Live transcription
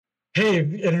Hey,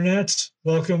 Internet.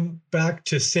 Welcome back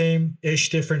to Same-ish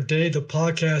Different Day, the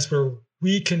podcast where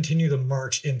we continue the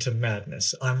march into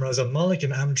madness. I'm Raza Malik,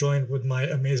 and I'm joined with my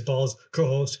Amazeballs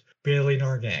co-host, Bailey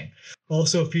Nargang.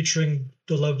 Also featuring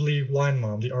the lovely Wine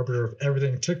Mom, the arbiter of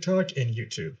everything TikTok and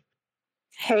YouTube.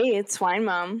 Hey, it's Wine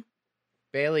Mom.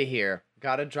 Bailey here.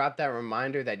 Gotta drop that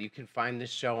reminder that you can find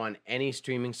this show on any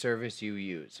streaming service you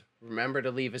use. Remember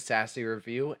to leave a sassy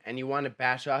review, and you want to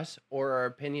bash us or our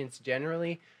opinions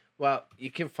generally? Well, you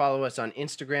can follow us on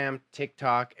Instagram,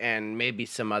 TikTok, and maybe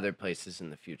some other places in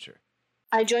the future.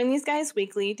 I join these guys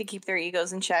weekly to keep their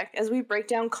egos in check as we break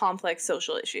down complex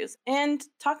social issues and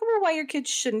talk about why your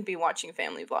kids shouldn't be watching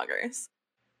family vloggers.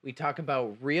 We talk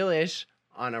about real-ish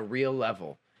on a real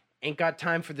level. Ain't got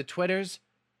time for the Twitters?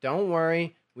 Don't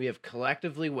worry, we have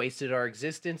collectively wasted our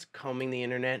existence combing the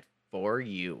internet for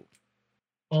you.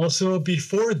 Also,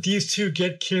 before these two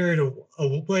get carried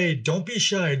away, don't be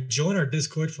shy. Join our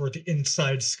Discord for the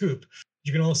inside scoop.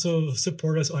 You can also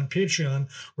support us on Patreon,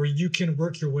 where you can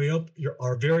work your way up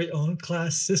our very own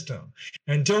class system.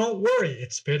 And don't worry,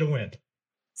 it's pay to win.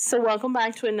 So, welcome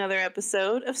back to another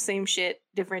episode of Same Shit,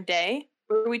 Different Day,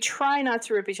 where we try not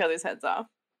to rip each other's heads off.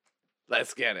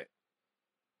 Let's get it.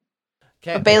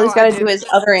 But Bailey's got to do his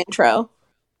other intro.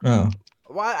 Oh.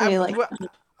 Why?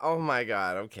 Oh my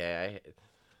god, okay.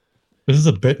 This is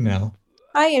a bit now.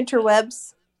 Hi,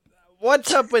 interwebs.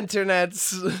 What's up,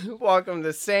 internets? Welcome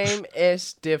to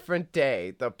Same-ish Different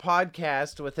Day, the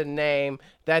podcast with a name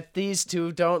that these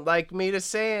two don't like me to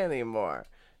say anymore.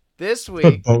 This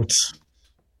week,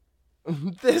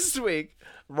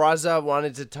 Raza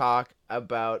wanted to talk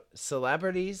about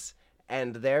celebrities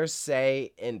and their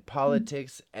say in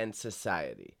politics and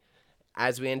society.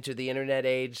 As we enter the internet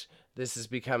age, this is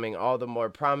becoming all the more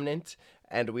prominent,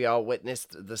 and we all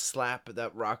witnessed the slap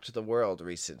that rocked the world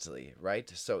recently,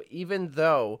 right? So even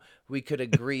though we could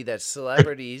agree that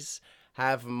celebrities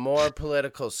have more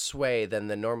political sway than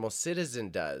the normal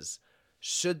citizen does,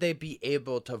 should they be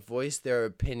able to voice their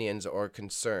opinions or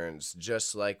concerns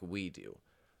just like we do,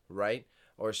 right?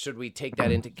 Or should we take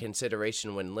that into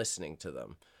consideration when listening to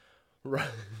them?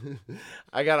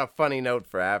 I got a funny note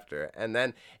for after. And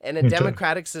then in a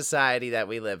democratic society that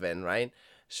we live in, right?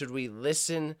 Should we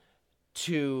listen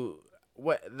to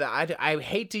I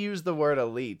hate to use the word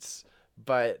elites,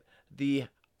 but the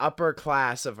upper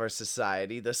class of our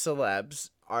society, the celebs,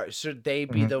 should they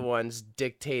be the ones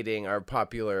dictating our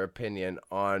popular opinion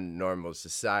on normal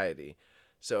society?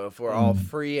 So if we're all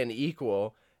free and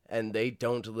equal and they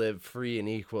don't live free and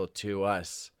equal to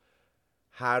us,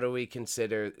 how do we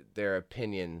consider their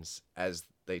opinions as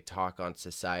they talk on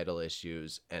societal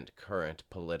issues and current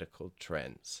political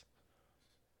trends?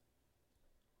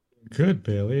 Good,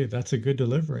 Bailey. That's a good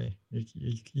delivery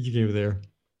you gave there.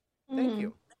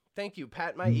 Thank you.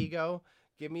 Pat my ego,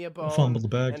 give me a bone, fumble the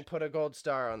bag, and put a gold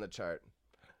star on the chart.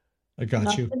 I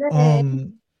got you.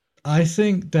 I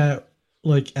think that,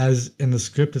 like, as in the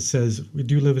script, it says we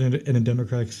do live in a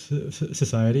democratic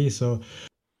society. So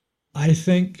I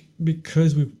think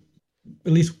because at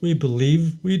least we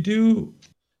believe we do,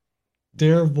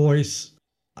 their voice,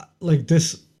 like,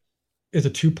 this is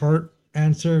a two-part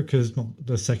answer, because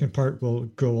the second part will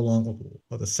go along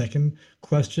with the second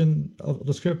question of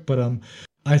the script. But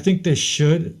I think they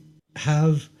should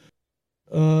have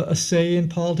a say in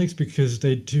politics because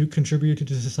they do contribute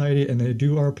to society and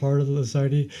they are part of the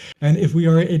society. And if we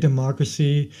are a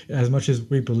democracy, as much as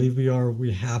we believe we are,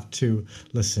 we have to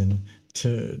listen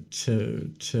to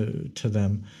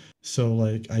them. So,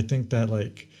 like, I think that,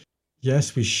 like,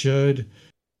 yes, we should.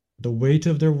 The weight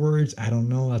of their words, I don't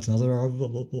know. That's another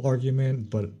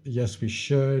argument. But yes, we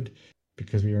should,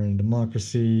 because we are in a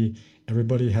democracy.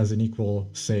 Everybody has an equal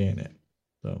say in it.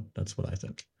 So that's what I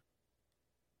think.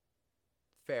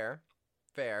 Fair.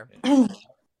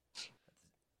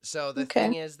 So the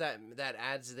thing is that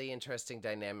adds the interesting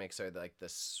dynamics are like the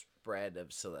spread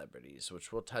of celebrities,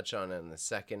 which we'll touch on in the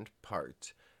second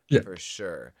part for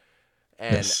sure.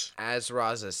 And as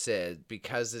Raza said,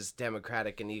 because it's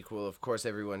democratic and equal, of course,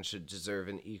 everyone should deserve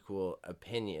an equal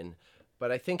opinion.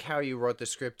 But I think how you wrote the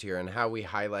script here and how we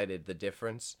highlighted the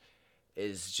difference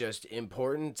is just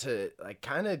important to, like,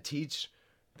 kind of teach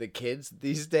the kids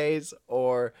these days,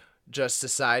 or just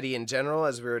society in general.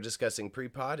 As we were discussing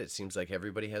pre-pod, it seems like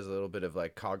everybody has a little bit of,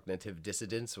 like, cognitive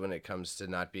dissonance when it comes to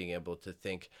not being able to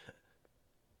think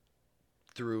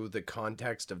through the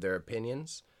context of their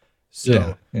opinions.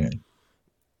 So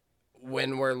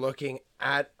when we're looking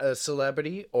at a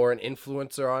celebrity or an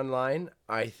influencer online,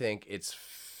 I think it's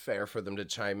fair for them to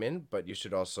chime in, but you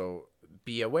should also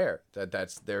be aware that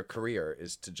that's their career,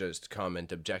 is to just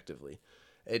comment objectively.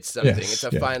 It's something. It's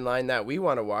a fine line that we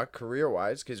want to walk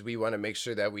career-wise, because we want to make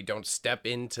sure that we don't step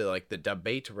into like the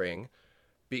debate ring,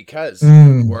 because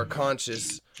we're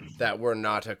conscious that we're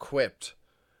not equipped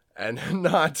and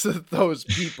not those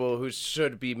people who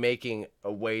should be making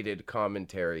a weighted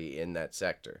commentary in that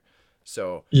sector.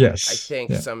 So I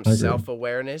think some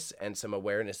self-awareness and some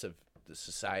awareness of the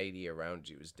society around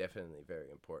you is definitely very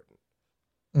important.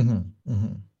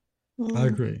 I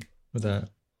agree with that.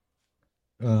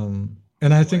 And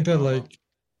I think that like,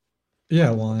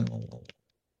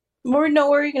 what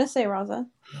were you gonna say, Raza?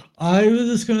 I was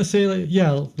just gonna say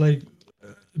like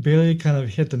Bailey kind of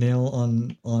hit the nail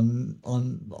on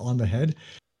the head,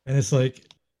 and it's like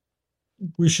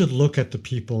we should look at the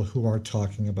people who are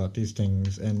talking about these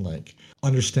things and like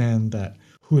understand that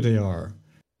who they are,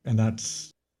 and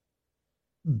that's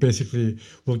basically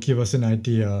will give us an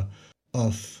idea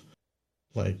of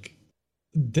like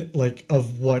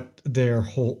of what their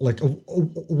whole like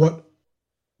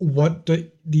what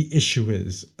the issue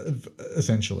is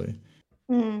essentially.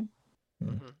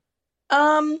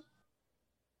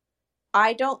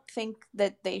 I don't think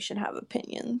that they should have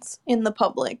opinions in the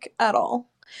public at all.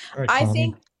 I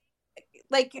think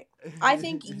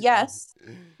yes,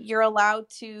 you're allowed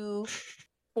to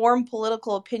form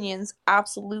political opinions,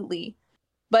 absolutely.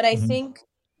 But I think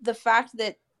the fact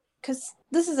that, because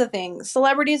this is the thing,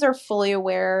 celebrities are fully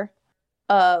aware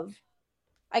of,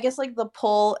 I guess, like the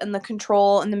pull and the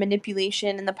control and the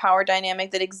manipulation and the power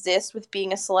dynamic that exists with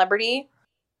being a celebrity.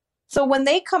 So when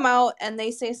they come out and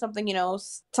they say something,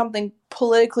 something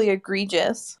politically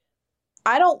egregious,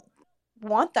 I don't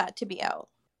want that to be out.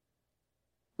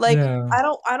 Like, I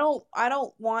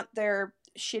don't want their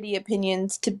shitty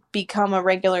opinions to become a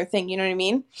regular thing. You know what I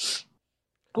mean?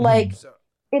 Like,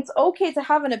 it's okay to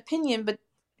have an opinion, but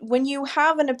when you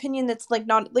have an opinion that's like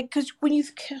not like, because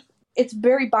it's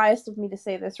very biased of me to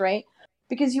say this, right?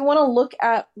 Because you want to look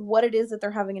at what it is that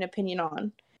they're having an opinion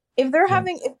on. If they're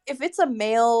having, if it's a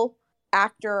male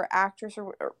actor or actress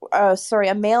or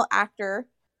a male actor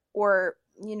or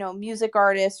music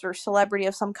artist or celebrity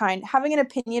of some kind having an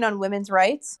opinion on women's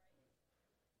rights,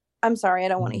 I'm sorry, I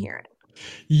don't want to hear it.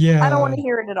 I don't want to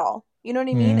hear it at all. You know what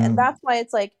I mean? And that's why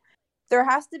it's like there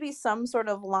has to be some sort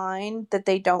of line that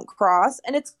they don't cross,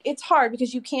 and it's hard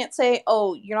because you can't say,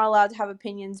 oh, you're not allowed to have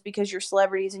opinions because you're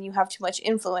celebrities and you have too much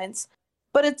influence.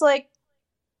 But it's like,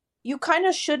 you kind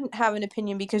of shouldn't have an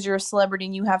opinion because you're a celebrity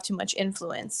and you have too much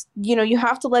influence. You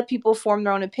have to let people form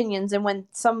their own opinions. And when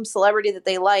some celebrity that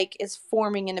they like is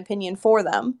forming an opinion for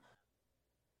them,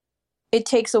 it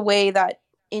takes away that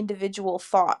individual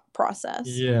thought process.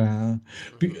 Yeah.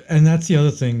 And that's the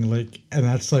other thing, like, and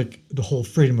that's like the whole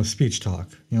freedom of speech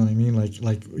talk. You know what I mean? Like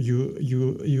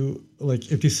you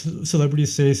like if these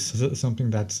celebrities say something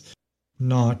that's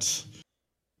not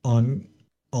on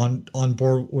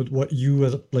board with what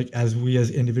you as we as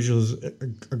individuals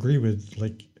agree with,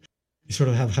 like you sort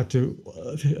of have to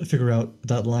figure out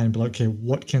that line, but okay,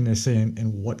 what can they say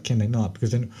and what can they not,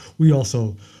 because then we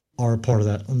also are a part of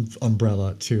that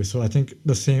umbrella too. So I think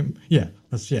the same,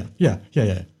 that's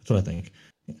what I think.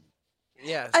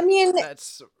 Yeah, I mean,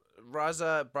 that's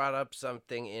Raza brought up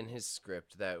something in his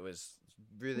script that was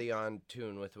really on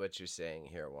tune with what you're saying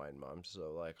here, Wine Mom.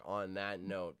 So like on that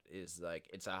note is like,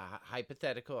 it's a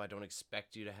hypothetical. I don't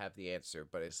expect you to have the answer,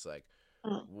 but it's like,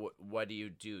 what do?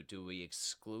 Do we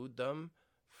exclude them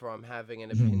from having an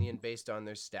opinion based on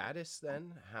their status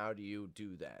then? How do you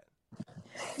do that?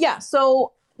 Yeah,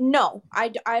 so no, I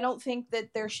don't think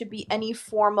that there should be any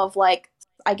form of like,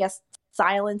 I guess,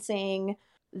 silencing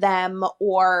them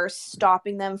or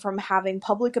stopping them from having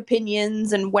public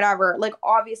opinions and whatever. Like,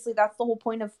 obviously that's the whole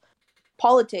point of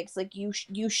politics. Like, you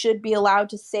should be allowed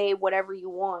to say whatever you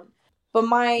want, but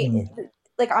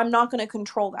I'm not going to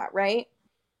control that, right?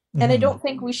 And I don't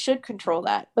think we should control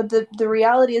that. But the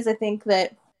reality is, I think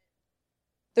that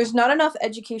there's not enough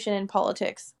education in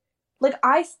politics. Like,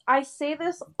 I say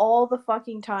this all the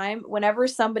fucking time whenever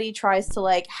somebody tries to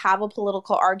like have a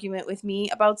political argument with me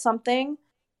about something.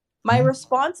 My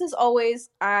response is always,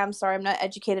 I'm sorry, I'm not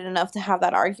educated enough to have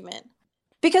that argument.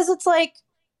 Because it's like,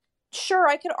 sure,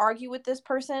 I could argue with this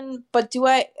person, but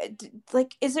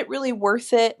is it really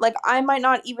worth it? Like, I might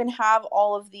not even have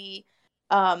all of the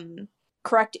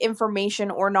correct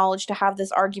information or knowledge to have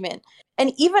this argument.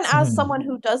 And even as someone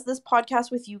who does this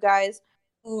podcast with you guys,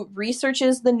 who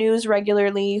researches the news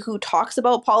regularly, who talks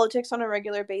about politics on a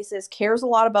regular basis, cares a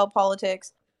lot about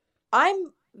politics,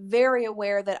 I'm very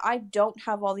aware that I don't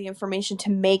have all the information to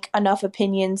make enough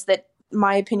opinions that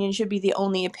my opinion should be the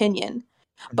only opinion.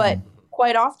 But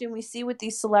quite often we see with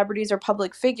these celebrities or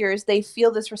public figures, they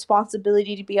feel this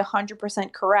responsibility to be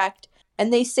 100% correct,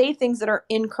 and they say things that are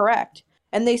incorrect.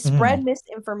 and they spread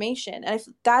misinformation, and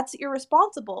that's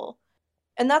irresponsible.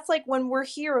 And that's like when we're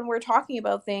here and we're talking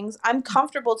about things, I'm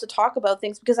comfortable to talk about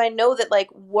things because I know that like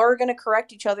we're going to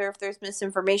correct each other if there's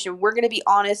misinformation. We're going to be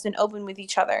honest and open with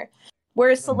each other.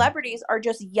 Whereas celebrities are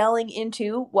just yelling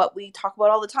into what we talk about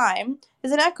all the time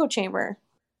is an echo chamber.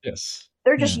 Yes.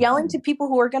 They're just yelling to people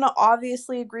who are going to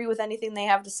obviously agree with anything they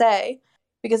have to say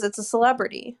because it's a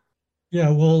celebrity. Yeah,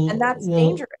 well, and that's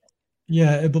dangerous.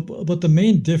 Yeah, but the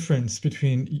main difference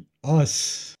between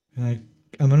us, and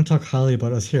I'm going to talk highly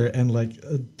about us here, and like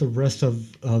the rest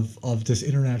of this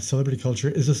internet celebrity culture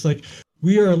is just like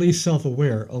we are at least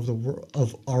self-aware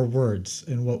of our words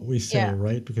and what we say,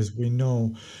 right? Because we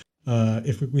know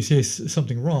if we say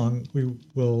something wrong,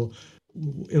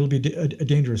 it'll be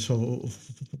dangerous for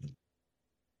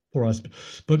us.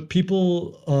 But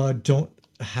people don't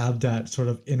have that sort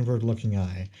of inward-looking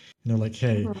eye. And they're like,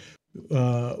 hey,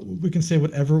 we can say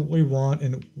whatever we want,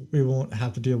 and we won't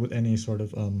have to deal with any sort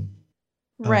of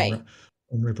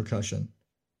repercussion.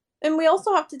 And we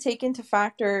also have to take into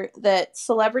factor that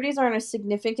celebrities are in a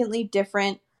significantly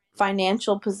different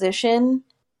financial position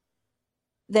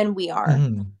than we are.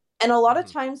 And a lot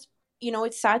of times, you know,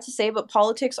 it's sad to say, but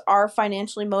politics are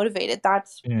financially motivated.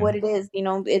 That's what it is. You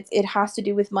know, it has to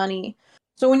do with money.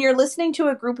 So when you're listening to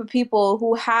a group of people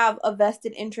who have a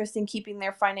vested interest in keeping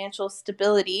their financial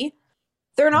stability,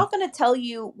 they're not going to tell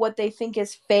you what they think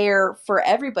is fair for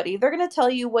everybody. They're going to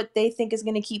tell you what they think is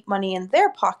going to keep money in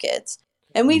their pockets.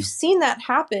 And we've seen that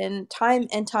happen time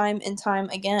and time and time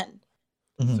again.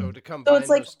 So to combine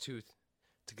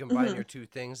combine your two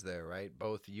things there, right?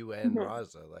 Both you and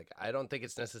Raza, like I don't think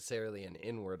it's necessarily an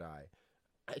inward eye.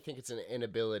 I think it's an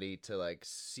inability to like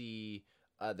see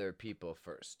other people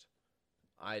first.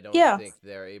 I don't think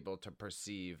they're able to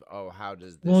perceive, how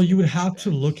does this Well, you would have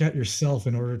to look at yourself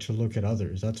in order to look at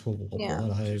others. That's what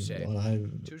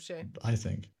I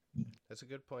think. That's a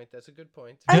good point.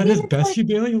 That is Bessie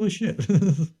Bailey? Holy shit.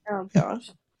 Oh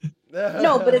gosh.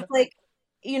 No, but it's like,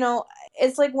 you know,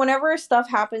 it's like whenever stuff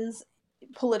happens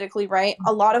politically, right?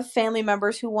 A lot of family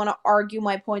members who want to argue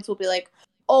my points will be like,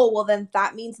 oh, well then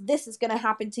that means this is going to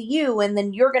happen to you, and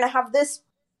then you're going to have this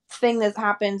thing that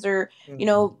happens, or you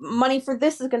know, money for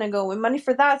this is going to go away, money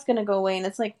for that's going to go away. And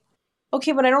it's like,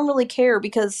 okay, but I don't really care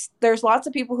because there's lots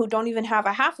of people who don't even have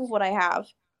a half of what I have.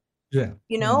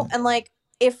 You know, and like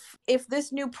if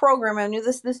this new program, I knew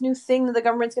this new thing that the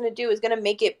government's going to do is going to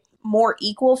make it more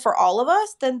equal for all of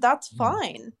us, then that's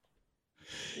fine.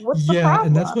 What's the problem?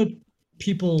 And that's what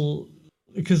people,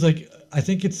 because like I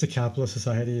think it's the capitalist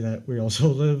society that we also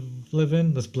live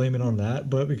in. Let's blame it on that.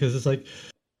 But because it's like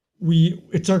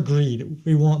it's our greed.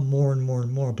 We want more and more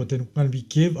and more. But then when we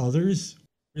give others,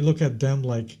 we look at them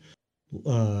like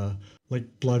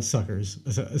bloodsuckers,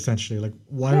 essentially. Like,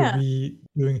 why are we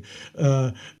doing?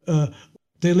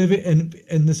 They live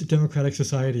in this democratic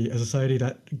society, a society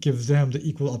that gives them the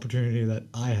equal opportunity that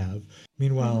I have.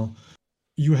 Meanwhile,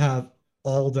 you have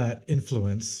all that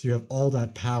influence, you have all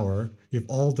that power, you have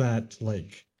all that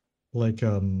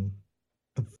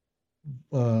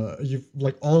you've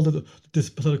like all this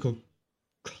political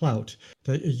clout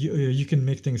that you can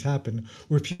make things happen.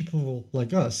 Where people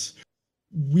like us,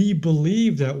 we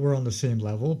believe that we're on the same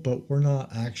level, but we're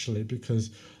not actually, because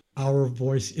our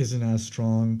voice isn't as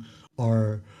strong.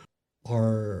 Our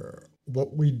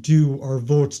what we do, our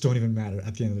votes don't even matter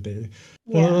at the end of the day.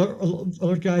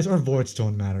 Other guys, our votes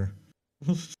don't matter.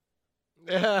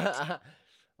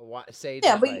 Say it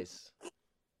twice.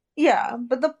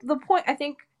 But the point, I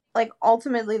think, like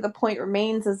ultimately the point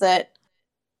remains is that,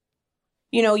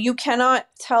 you know, you cannot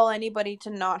tell anybody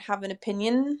to not have an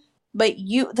opinion, but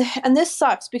and this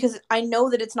sucks because I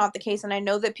know that it's not the case, and I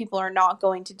know that people are not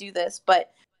going to do this, but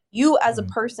you as a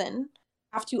person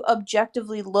have to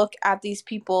objectively look at these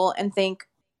people and think,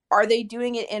 are they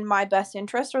doing it in my best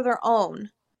interest or their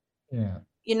own?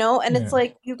 You know, and it's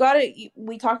like, we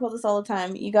talk about this all the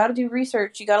time. You got to do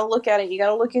research. You got to look at it. You got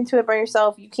to look into it by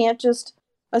yourself. You can't just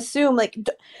assume. Like,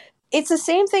 it's the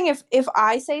same thing if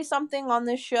I say something on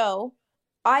this show,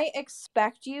 I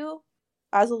expect you,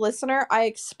 as a listener, I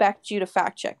expect you to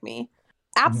fact check me.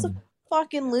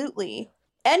 Absolutely.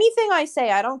 Anything I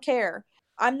say, I don't care.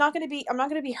 I'm not going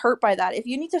to be hurt by that. If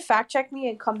you need to fact check me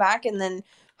and come back and then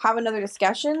have another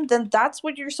discussion, then that's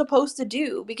what you're supposed to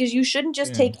do, because you shouldn't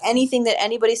just take anything that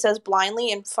anybody says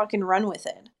blindly and fucking run with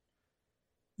it.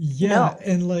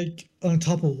 And like on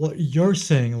top of what you're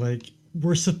saying, like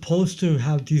we're supposed to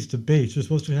have these debates. We're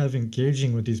supposed to have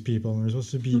engaging with these people, and we're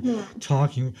supposed to be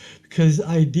talking, because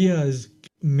ideas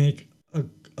make a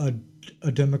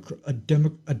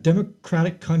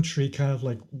democratic country kind of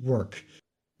like work.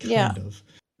 Kind of.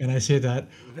 And I say that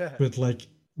with like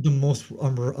the most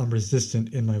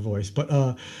resistant in my voice, but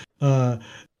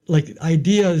like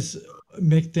ideas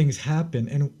make things happen,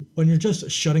 and when you're just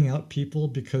shutting out people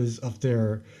because of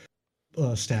their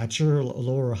stature,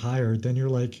 lower or higher, then you're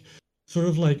like sort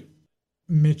of like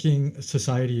making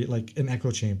society like an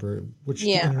echo chamber, which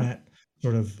the internet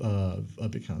sort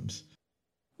of becomes.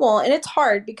 Well, and it's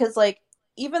hard because like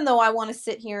even though I want to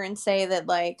sit here and say that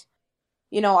like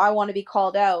I want to be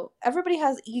called out. Everybody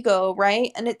has ego,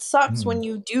 right? And it sucks when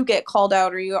you do get called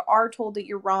out or you are told that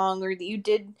you're wrong or that you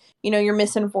did, you're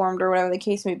misinformed or whatever the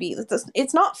case may be.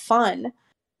 It's not fun.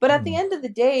 But at the end of the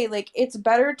day, like it's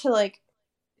better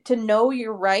to know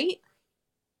you're right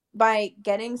by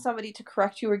getting somebody to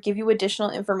correct you or give you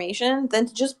additional information than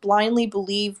to just blindly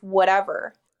believe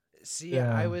whatever. See,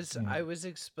 I was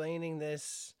explaining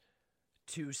this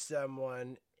to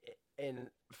someone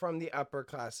from the upper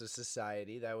class of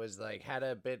society that was like had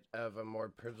a bit of a more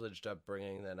privileged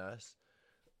upbringing than us.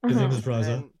 His name is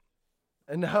Raza.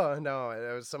 No,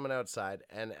 it was someone outside,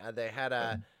 and they had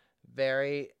a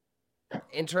very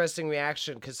interesting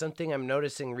reaction because something I'm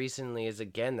noticing recently is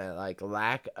again that like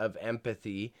lack of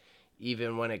empathy,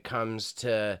 even when it comes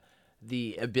to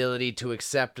the ability to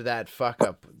accept that fuck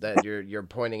up that you're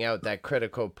pointing out, that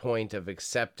critical point of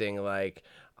accepting like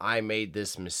I made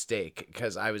this mistake,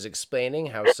 because I was explaining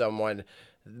how someone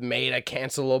made a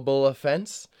cancelable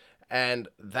offense, and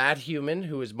that human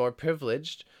who is more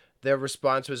privileged, their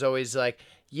response was always like,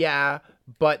 yeah,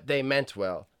 but they meant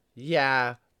well.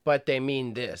 Yeah, but they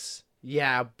mean this.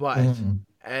 Yeah, but.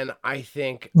 And I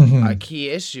think a key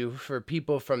issue for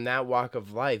people from that walk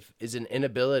of life is an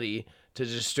inability to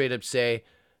just straight up say,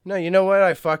 no, you know what,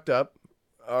 I fucked up.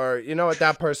 Or, you know what,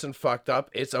 that person fucked up.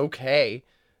 It's okay.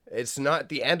 It's not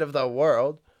the end of the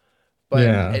world.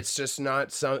 But it's just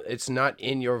it's not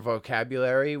in your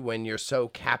vocabulary when you're so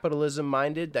capitalism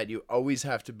minded that you always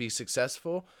have to be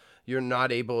successful. You're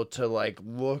not able to like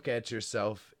look at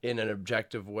yourself in an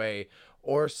objective way,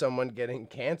 or someone getting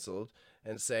canceled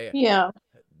and say, yeah,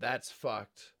 that's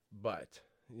fucked, but,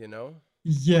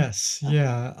 Yes,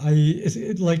 yeah.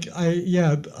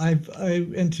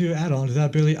 And to add on to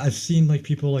that, Billy, I've seen like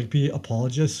people like be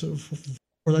apologists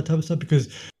for that type of stuff because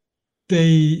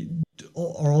they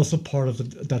are also part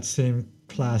of that same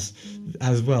class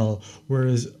as well.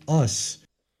 Whereas us,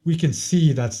 we can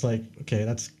see that's like,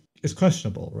 okay, it's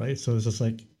questionable, right? So it's just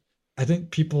like, I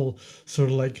think people sort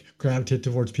of like gravitate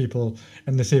towards people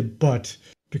and they say, but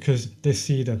because they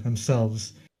see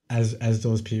themselves as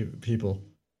those people.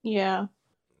 Yeah.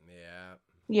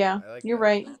 Like you're that.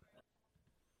 Right.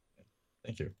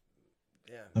 Thank you.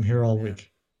 Yeah, I'm here all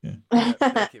week. Yeah.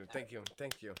 Thank you.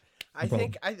 I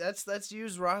think let's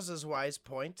use Raza's wise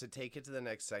point to take it to the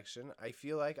next section. I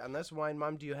feel like, unless Wine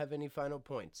Mom, do you have any final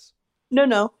points?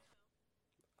 No.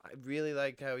 I really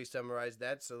liked how he summarized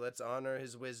that, so let's honor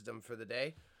his wisdom for the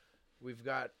day. We've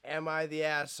got Am I the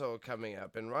Asshole coming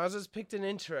up, and Raza's picked an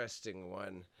interesting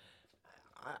one.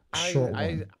 I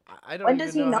don't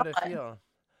even know how to feel.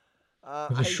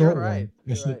 You're right.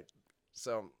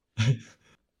 So,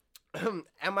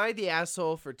 am I the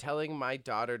asshole for telling my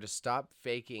daughter to stop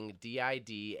faking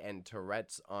DID and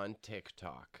Tourette's on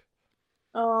TikTok?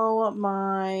 Oh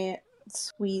my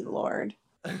sweet Lord.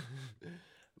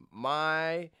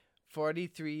 My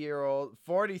 43-year-old,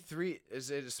 43, is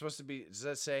it supposed to be, does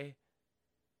that say?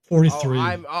 43.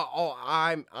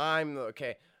 I'm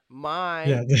okay.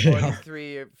 My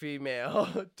 43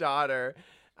 female daughter,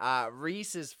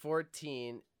 Reese is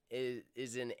 14,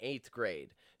 is in 8th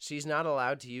grade. She's not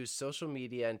allowed to use social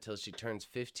media until she turns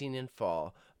 15 in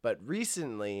fall. But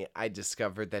recently, I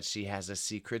discovered that she has a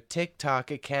secret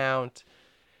TikTok account.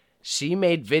 She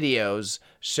made videos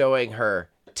showing her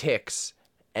tics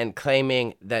and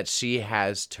claiming that she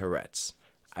has Tourette's.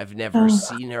 I've never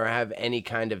seen her have any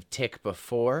kind of tic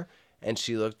before, and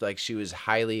she looked like she was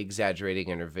highly exaggerating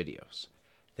in her videos.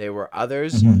 There were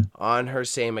others on her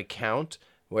same account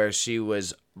where she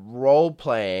was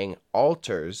role-playing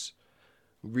alters.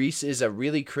 Reese is a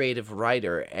really creative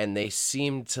writer, and they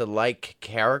seemed to like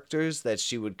characters that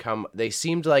she would have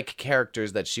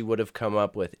come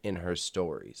up with in her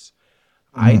stories.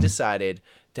 I decided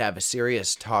to have a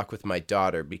serious talk with my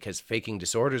daughter because faking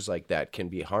disorders like that can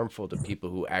be harmful to people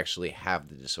who actually have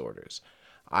the disorders.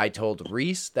 I told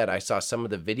Reese that I saw some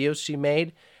of the videos she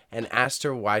made and asked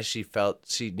her why she felt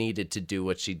she needed to do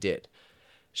what she did.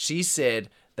 She said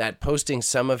that posting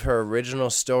some of her original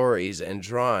stories and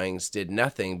drawings did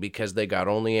nothing because they got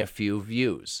only a few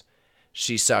views.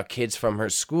 She saw kids from her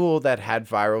school that had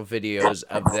viral videos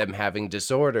of them having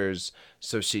disorders,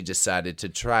 so she decided to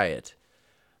try it.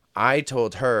 I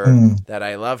told her that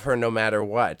I love her no matter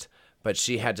what, but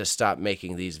she had to stop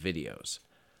making these videos.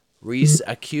 Reese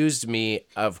accused me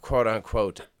of quote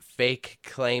unquote fake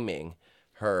claiming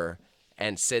her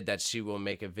and said that she will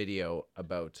make a video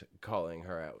about calling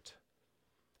her out.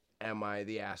 Am I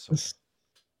the asshole? This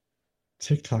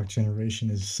TikTok generation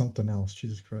is something else.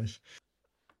 Jesus Christ.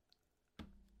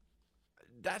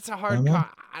 That's a hard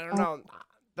I don't know.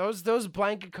 Those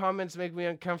blanket comments make me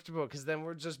uncomfortable because then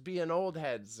we're just being old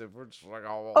heads if we're just like,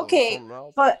 oh, well, okay,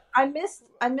 but I missed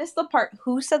the part.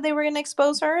 Who said they were going to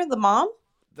expose her? The mom?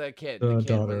 The kid.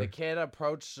 Daughter. When the kid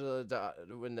approached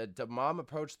when the mom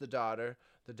approached the daughter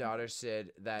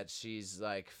said that she's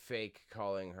like fake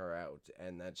calling her out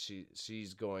and that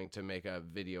she's going to make a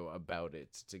video about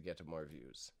it to get more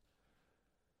views.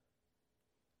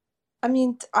 I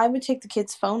mean, I would take the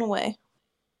kid's phone away.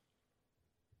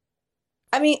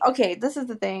 I mean, okay, this is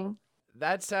the thing.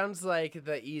 That sounds like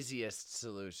the easiest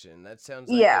solution. That sounds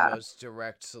like the most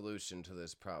direct solution to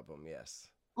this problem. Yes.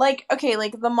 Like, okay,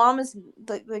 like the mom is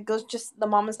the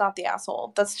mom is not the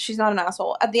asshole. She's not an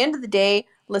asshole. At the end of the day,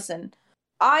 listen,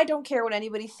 I don't care what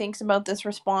anybody thinks about this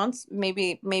response.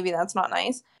 Maybe that's not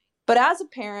nice. But as a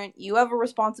parent, you have a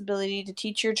responsibility to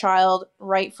teach your child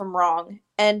right from wrong.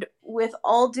 And with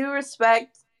all due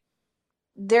respect,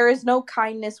 there is no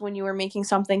kindness when you are making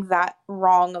something that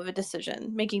wrong of a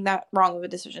decision.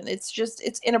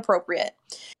 It's inappropriate.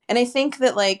 And I think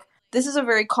that like this is a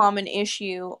very common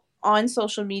issue on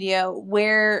social media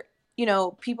where, you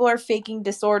know, people are faking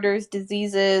disorders,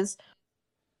 diseases,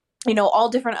 you know, all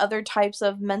different other types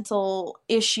of mental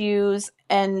issues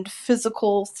and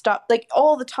physical stuff, like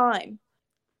all the time.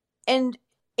 And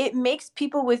it makes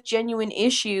people with genuine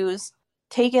issues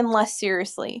taken less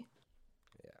seriously.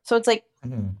 Yeah. So it's like,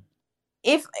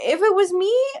 if it was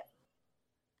me,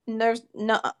 there's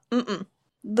no,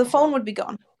 the phone would be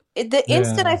gone. The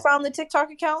instant I found the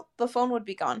TikTok account, the phone would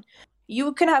be gone.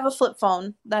 You can have a flip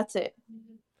phone. That's it.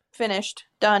 Finished.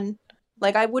 Done.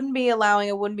 Like, I wouldn't be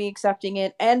accepting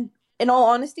it. And in all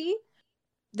honesty,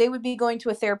 they would be going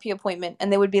to a therapy appointment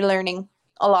and they would be learning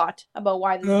a lot about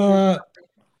why this is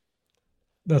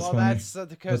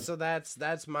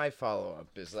that's my follow-up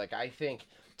is like, I think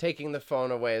taking the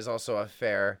phone away is also a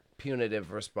fair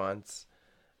punitive response.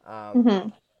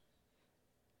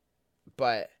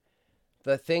 But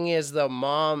the thing is, the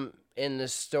mom in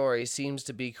this story seems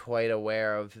to be quite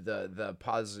aware of the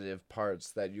positive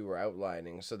parts that you were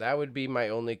outlining. So that would be my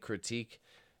only critique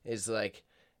is like,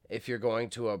 if you're going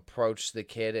to approach the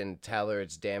kid and tell her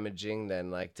it's damaging,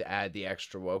 then like to add the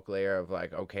extra woke layer of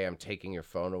like, okay, I'm taking your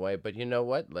phone away, but you know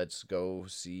what? Let's go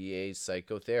see a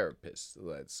psychotherapist.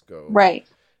 Let's go. Right.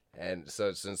 And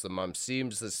so since the mom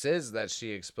says that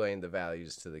she explained the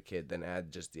values to the kid, then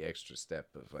add just the extra step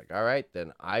of like, all right,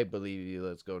 then I believe you.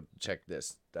 Let's go check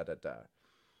this.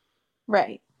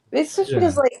 Right. It's just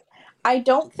because like, I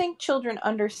don't think children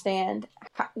understand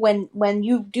when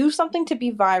you do something to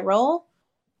be viral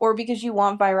or because you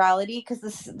want virality, because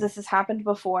this has happened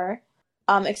before,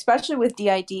 especially with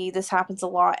DID, this happens a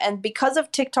lot. And because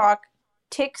of TikTok,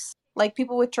 tics, like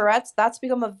people with Tourette's, that's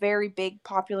become a very big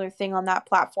popular thing on that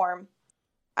platform.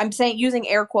 I'm saying using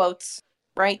air quotes,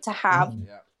 right, to have.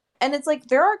 Yeah. And it's like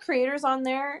there are creators on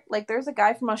there. Like there's a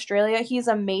guy from Australia. He's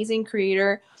an amazing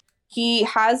creator. He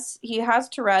has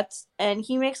Tourette's and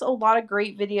he makes a lot of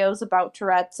great videos about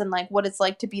Tourette's and like what it's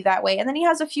like to be that way. And then he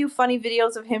has a few funny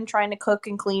videos of him trying to cook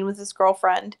and clean with his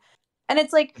girlfriend. And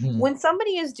it's like when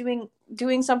somebody is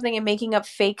doing something and making up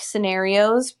fake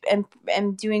scenarios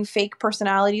and doing fake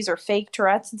personalities or fake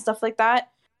Tourette's and stuff like that,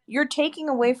 you're taking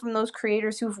away from those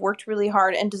creators who've worked really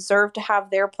hard and deserve to have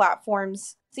their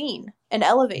platforms seen and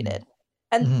elevated.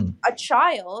 And a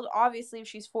child, obviously, if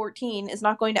she's 14, is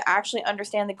not going to actually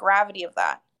understand the gravity of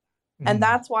that. And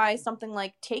that's why something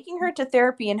like taking her to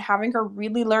therapy and having her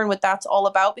really learn what that's all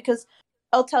about, because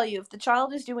I'll tell you, if the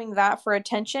child is doing that for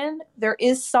attention, there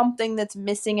is something that's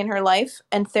missing in her life,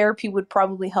 and therapy would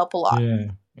probably help a lot.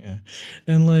 Yeah.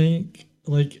 And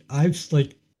like I've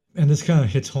like, and this kind of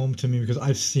hits home to me because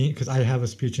I have a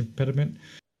speech impediment.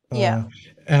 And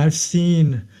I've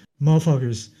seen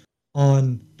motherfuckers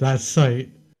on that site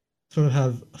sort of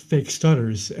have fake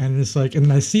stutters, and it's like,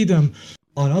 and I see them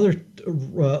on other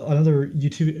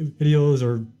YouTube videos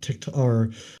or TikTok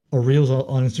or reels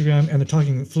on Instagram, and they're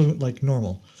talking fluent like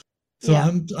normal. So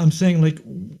I'm saying like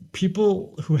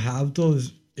people who have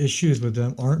those issues with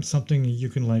them aren't something you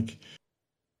can like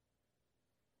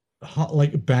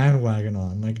bandwagon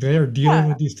on. Like they are dealing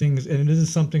with these things, and it isn't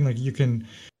something like you can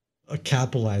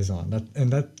capitalize on.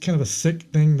 That's kind of a sick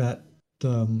thing that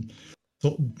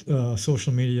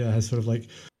social media has sort of like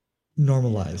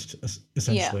normalized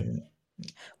essentially.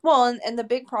 Well, and the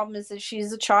big problem is that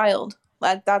she's a child.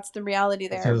 That's the reality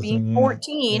there. Being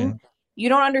 14, You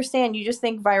don't understand. You just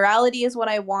think virality is what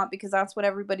I want because that's what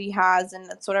everybody has and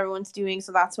that's what everyone's doing,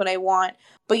 so that's what I want.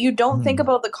 But you don't think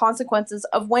about the consequences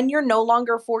of when you're no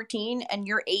longer 14 and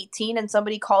you're 18 and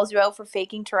somebody calls you out for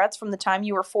faking Tourette's from the time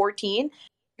you were 14.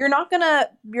 You're not gonna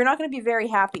be very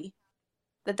happy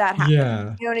that happened.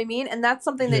 Yeah. You know what I mean? And that's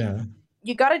something that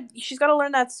she's gotta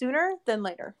learn that sooner than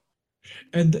later.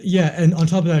 And and on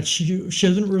top of that, she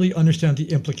doesn't really understand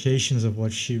the implications of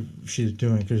what she's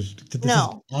doing, because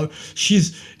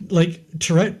she's like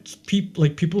Tourette's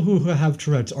people who have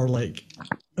Tourette's are like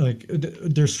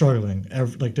they're struggling,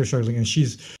 and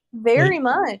she's very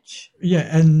much.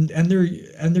 Yeah, and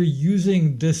they're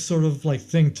using this sort of like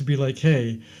thing to be like,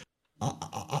 hey,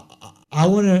 I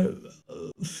want to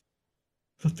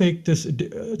fake this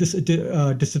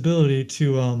disability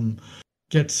to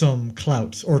get some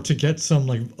clout or to get some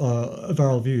like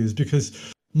viral views,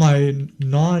 because my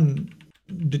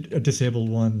non-disabled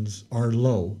ones are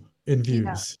low in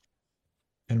views,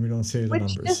 and we don't say the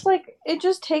numbers. Just like it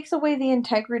just takes away the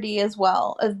integrity as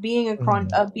well of being a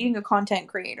content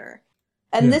creator.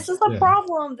 And this is the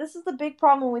problem. This is the big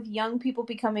problem with young people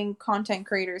becoming content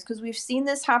creators, because we've seen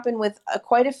this happen with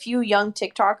quite a few young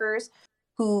TikTokers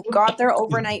who got their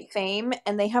overnight fame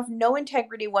and they have no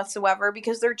integrity whatsoever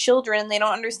because they're children and they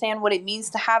don't understand what it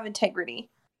means to have integrity.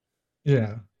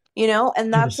 Yeah. You know,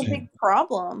 and that's 100%. A big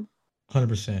problem.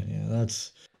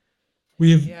 100%.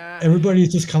 Yeah.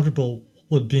 Everybody's just comfortable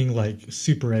with being like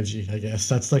super edgy, I guess.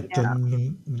 That's like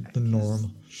the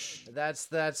norm. That's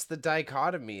the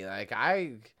dichotomy. Like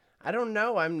I don't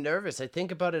know. I'm nervous. I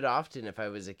think about it often. If I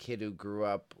was a kid who grew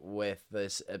up with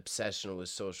this obsession with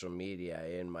social media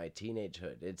in my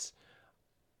teenagehood, it's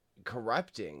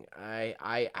corrupting.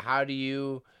 How do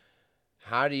you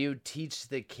teach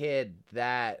the kid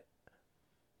that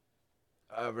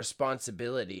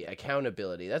responsibility,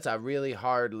 accountability? That's a really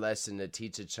hard lesson to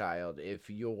teach a child if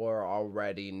you're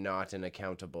already not an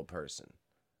accountable person.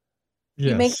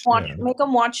 Yes, make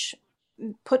them watch.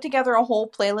 Put together a whole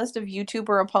playlist of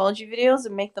YouTuber apology videos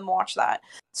and make them watch that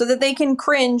so that they can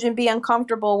cringe and be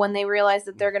uncomfortable when they realize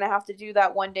that they're going to have to do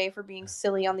that one day for being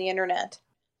silly on the internet.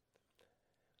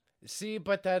 See,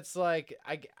 but that's like,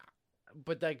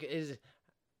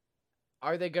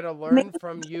 are they going to learn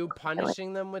from you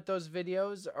punishing them with those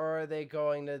videos, or are they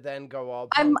going to then go all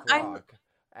punk rock?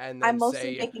 And then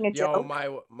say, yo,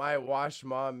 my wash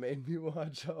mom made me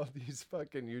watch all these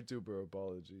fucking YouTuber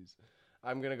apologies.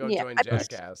 I'm going to go join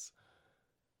Jackass.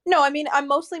 No, I mean, I'm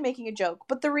mostly making a joke.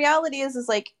 But the reality is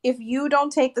like, if you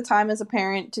don't take the time as a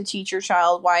parent to teach your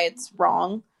child why it's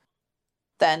wrong,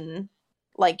 then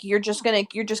like you're just gonna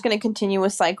continue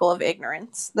a cycle of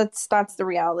ignorance. That's the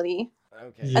reality.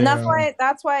 Okay. Yeah. And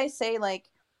that's why I say like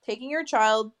taking your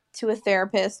child to a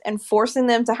therapist and forcing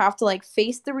them to have to like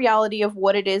face the reality of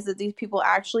what it is that these people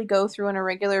actually go through on a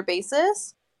regular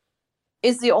basis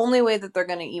is the only way that they're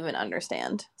going to even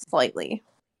understand slightly.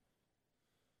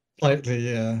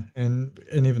 Yeah. And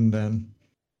even then.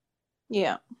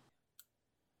 Yeah.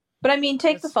 But I mean,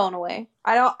 take the phone away.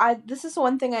 This is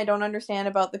one thing I don't understand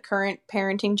about the current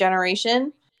parenting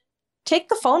generation. Take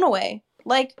the phone away.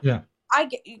 Like, I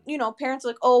get, parents are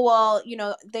like, oh, well,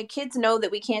 the kids know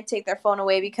that we can't take their phone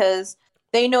away because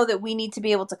they know that we need to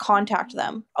be able to contact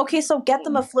them. Okay, so get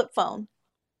them a flip phone.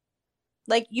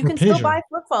 Like, you can still buy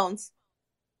flip phones.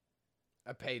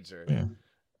 A pager.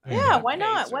 Yeah, why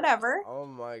not? Whatever. Oh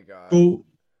my god.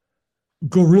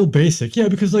 Go real basic. Yeah,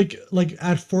 because like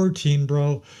at 14,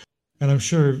 bro, and I'm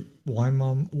sure my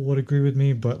mom would agree with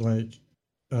me, but like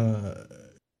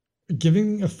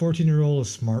giving a 14-year-old a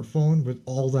smartphone with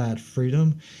all that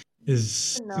freedom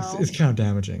is kind of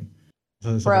damaging.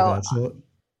 Bro,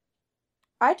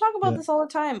 I talk about this all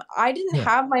the time. I didn't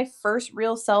have my first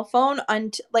real cell phone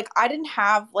until I didn't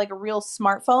have like a real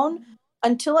smartphone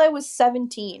until I was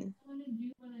 17.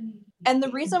 And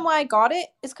the reason why I got it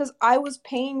is because I was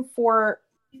paying for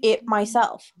it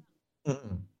myself.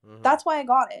 That's why I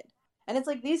got it. And it's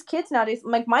like these kids nowadays,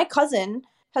 like my cousin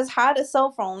has had a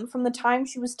cell phone from the time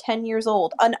she was 10 years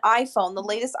old, an iPhone, the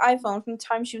latest iPhone from the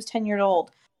time she was 10 years old.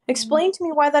 Explain to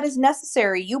me why that is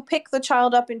necessary. You pick the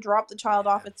child up and drop the child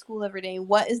off at school every day.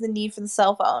 What is the need for the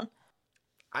cell phone?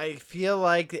 I feel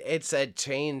like it's a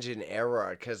change in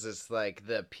era because it's like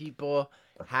the people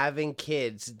having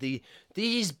kids,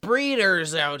 these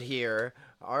breeders out here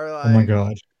are like, oh my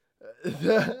god,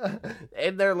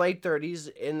 in their late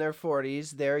 30s, in their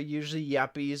 40s, they're usually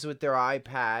yuppies with their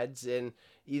iPads, and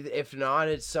if not,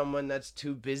 it's someone that's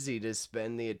too busy to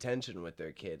spend the attention with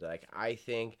their kid. Like, I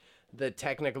think the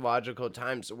technological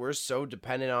times, we're so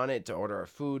dependent on it to order our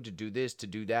food, to do this, to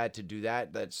do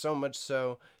that, that's so much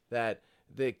so that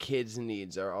the kids'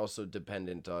 needs are also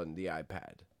dependent on the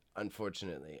iPad,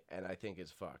 unfortunately, and I think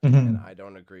it's fucked. And I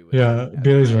don't agree with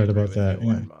Bailey's right about that.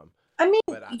 Yeah. Mom. I mean,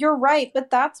 you're right, but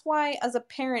that's why, as a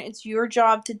parent, it's your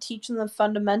job to teach them the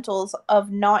fundamentals of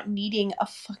not needing a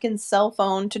fucking cell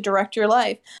phone to direct your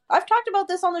life. I've talked about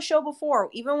this on the show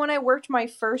before. Even when I worked my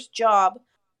first job,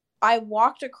 I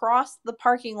walked across the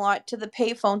parking lot to the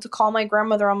payphone to call my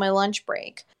grandmother on my lunch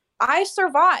break. I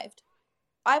survived.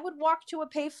 I would walk to a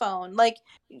payphone. Like,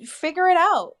 figure it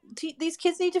out. These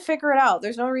kids need to figure it out.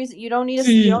 There's no reason. You don't need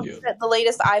the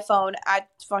latest iPhone at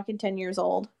fucking 10 years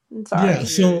old. I'm sorry. Yeah,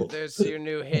 so there's your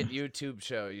new hit YouTube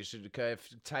show. You should have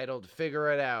titled "Figure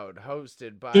It Out,"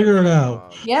 hosted by Figure It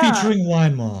Out, featuring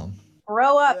Wine Mom.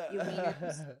 Grow up, you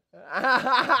weirdos.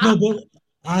 No, but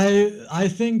I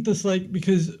think this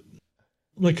because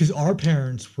our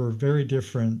parents were very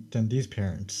different than these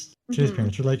parents. Today's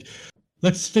parents were like,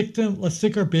 let's stick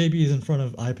our babies in front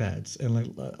of iPads and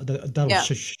that'll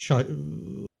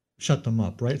shut them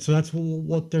up, right? So that's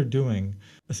what they're doing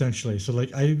essentially. So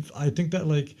I think that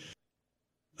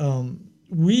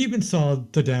we even saw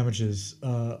the damages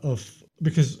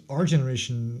because our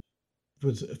generation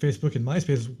with Facebook and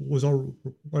MySpace was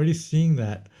already seeing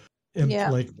that and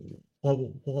what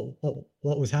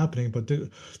was happening. But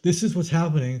this is what's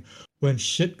happening when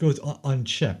shit goes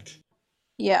unchecked.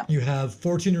 Yeah. You have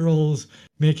 14-year-olds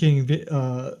making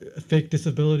fake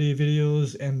disability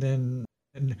videos, and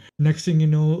next thing you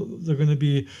know, they're going to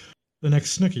be the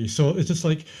next Snooki. So it's just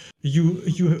like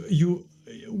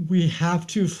we have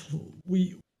to,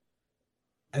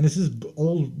 and this is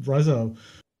old Reza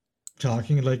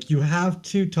talking, you have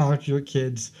to talk to your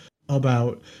kids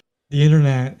about the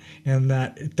internet and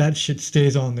that shit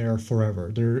stays on there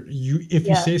forever. If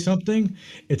you say something,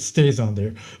 it stays on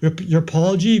there. Your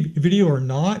apology video or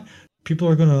not, people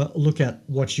are gonna look at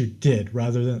what you did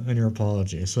rather than your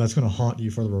apology. So that's gonna haunt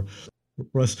you for the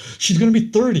rest. She's gonna be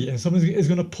 30, and someone is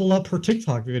gonna pull up her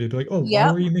TikTok video, be like, "Oh,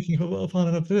 why were you making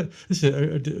fun of this?"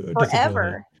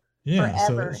 Forever. Yeah.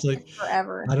 Forever. So it's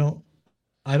forever.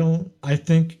 I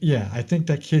think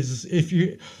that kids, if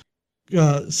you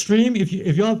stream, if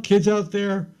you have kids out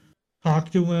there,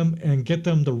 talk to them and get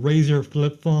them the Razer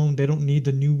flip phone. They don't need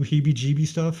the new heebie-jeebie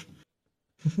stuff.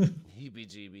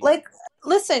 Heebie-jeebie.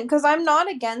 Listen, because I'm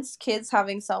not against kids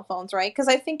having cell phones, right? Because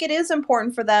I think it is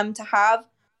important for them to have,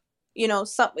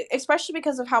 especially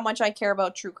because of how much I care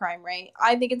about true crime, right?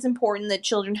 I think it's important that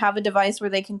children have a device where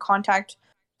they can contact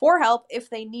for help if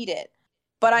they need it.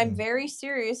 But I'm very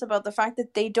serious about the fact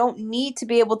that they don't need to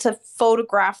be able to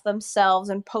photograph themselves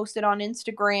and post it on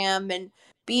Instagram and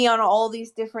be on all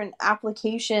these different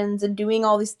applications and doing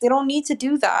all these. They don't need to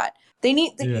do that. They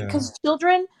need, because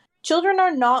children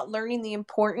are not learning the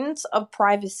importance of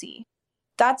privacy.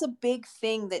 That's a big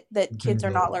thing that kids are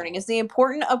not learning, is the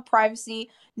importance of privacy,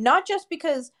 not just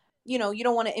because, you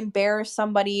don't want to embarrass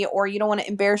somebody or you don't want to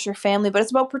embarrass your family, but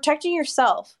it's about protecting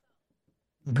yourself.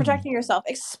 Protecting yourself,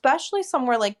 especially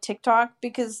somewhere like TikTok,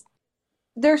 because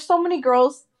there's so many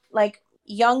girls,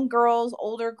 young girls,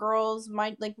 older girls,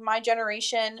 my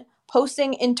generation,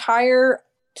 posting entire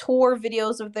tour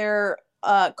videos of their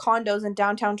condos in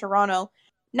downtown Toronto.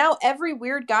 Now every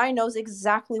weird guy knows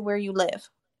exactly where you live.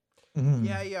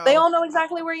 Yeah. They all know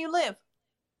exactly where you live.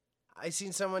 I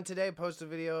seen someone today post a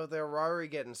video of their Rari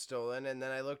getting stolen, and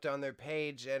then I looked on their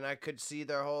page and I could see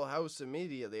their whole house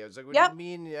immediately. I was like, "What do you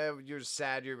mean? You're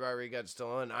sad your Rari got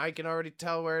stolen? I can already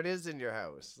tell where it is in your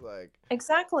house."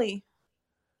 Exactly.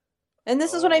 And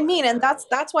this is what I mean, and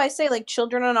that's why I say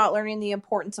children are not learning the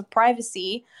importance of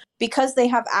privacy because they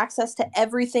have access to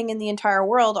everything in the entire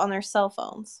world on their cell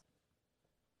phones.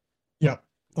 Yeah.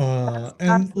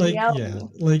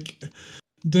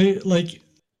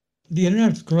 The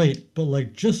internet's great,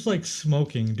 but just like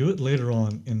smoking, do it later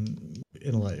on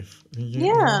in life.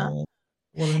 You know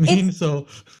what I mean? So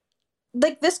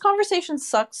this conversation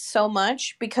sucks so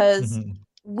much because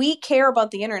we care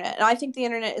about the internet. And I think the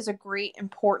internet is a great,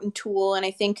 important tool, and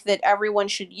I think that everyone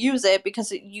should use it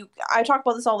because I talk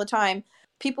about this all the time.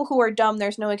 People who are dumb,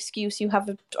 there's no excuse. You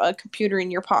have a computer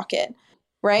in your pocket,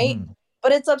 right?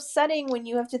 But it's upsetting when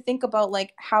you have to think about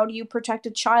how do you protect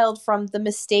a child from the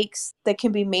mistakes that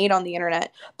can be made on the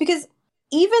internet? Because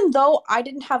even though I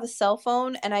didn't have a cell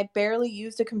phone and I barely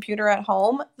used a computer at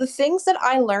home, the things that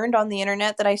I learned on the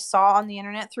internet, that I saw on the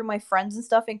internet through my friends and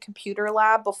stuff in computer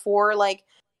lab before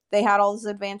they had all this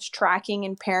advanced tracking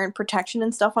and parent protection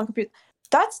and stuff on computer,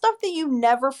 that's stuff that you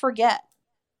never forget.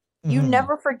 You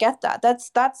never forget that.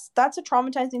 That's a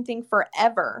traumatizing thing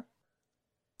forever.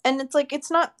 And it's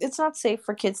it's not safe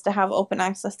for kids to have open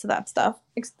access to that stuff.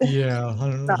 Yeah,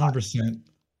 100%.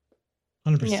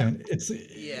 100%.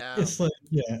 It's like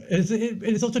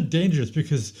it's also dangerous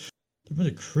because there's a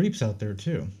bunch of creeps out there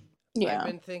too. Yeah. I've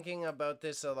been thinking about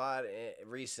this a lot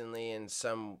recently in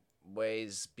some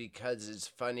ways because it's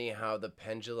funny how the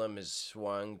pendulum has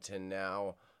swung to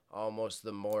now almost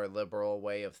the more liberal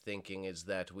way of thinking is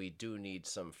that we do need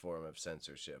some form of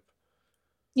censorship.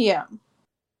 Yeah.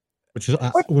 Which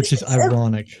is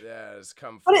ironic. Yeah, it's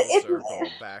come full circle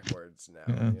backwards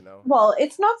now, you know? Well,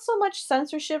 it's not so much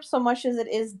censorship so much as it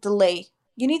is delay.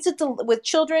 You need to, with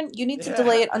children, you need to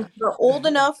delay it until they're old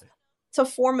enough to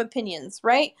form opinions,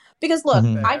 right? Because look,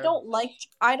 I don't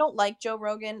like Joe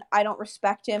Rogan. I don't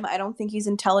respect him. I don't think he's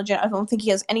intelligent. I don't think he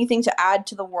has anything to add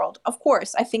to the world. Of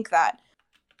course, I think that.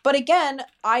 But again,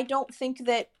 I don't think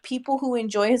that people who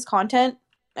enjoy his content,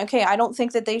 okay, I don't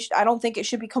think that I don't think it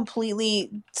should be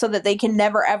completely so that they can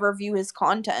never ever view his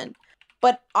content.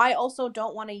 But I also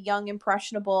don't want a young,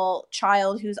 impressionable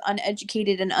child who's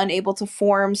uneducated and unable to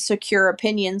form secure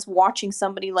opinions watching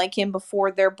somebody like him before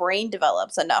their brain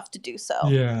develops enough to do so.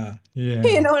 Yeah.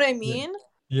 You know what I mean?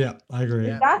 Yeah, I agree.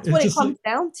 Yeah. That's what it comes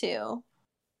down to.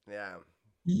 Yeah.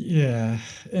 Yeah.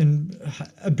 And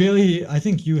Bailey, I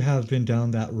think you have been down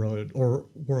that road or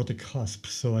were at the cusp,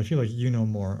 so I feel like you know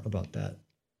more about that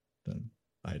than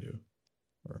I do.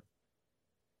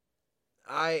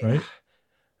 Right?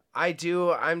 I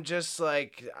do. I'm just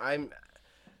like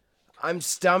I'm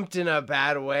stumped in a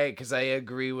bad way because I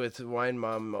agree with Wine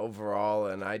Mom overall,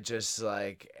 and I just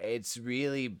like it's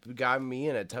really got me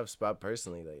in a tough spot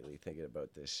personally lately thinking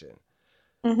about this shit.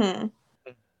 Mm-hmm.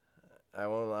 I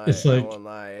won't lie. It's like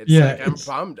I'm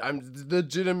bummed. I'm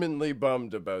legitimately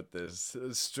bummed about this.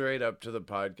 Straight up to the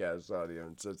podcast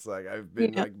audience. It's like I've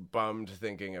been like bummed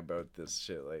thinking about this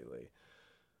shit lately.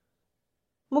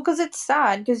 Well, because it's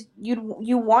sad, because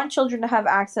you want children to have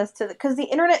access to because the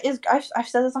internet is. I've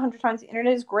said this 100 times. The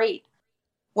internet is great.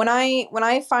 When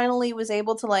I finally was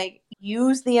able to like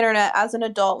use the internet as an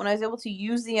adult, when I was able to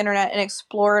use the internet and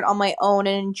explore it on my own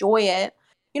and enjoy it,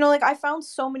 like I found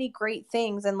so many great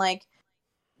things, and like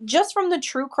just from the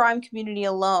true crime community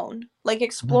alone, like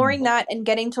exploring that and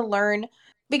getting to learn,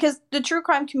 because the true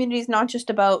crime community is not just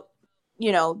about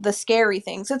the scary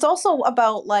things. It's also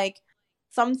about like.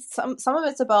 Some of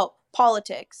it's about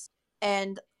politics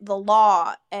and the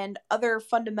law and other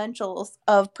fundamentals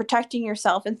of protecting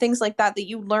yourself and things like that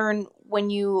you learn when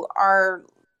you are,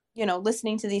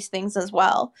 listening to these things as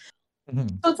well. Mm-hmm.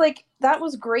 So it's like, that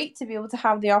was great to be able to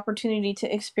have the opportunity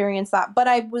to experience that. But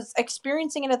I was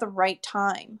experiencing it at the right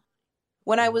time.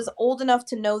 When I was old enough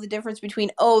to know the difference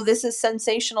between, oh, this is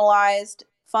sensationalized,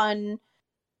 fun,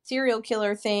 serial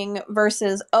killer thing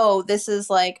versus this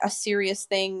is like a serious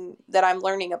thing that I'm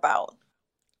learning about.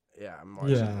 Yeah, I'm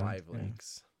watching Live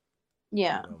Leaks.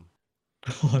 Yeah.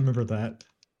 Oh, I remember that.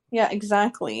 Yeah,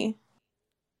 exactly.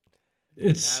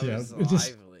 It's Live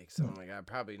Leaks. Oh my god,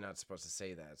 probably not supposed to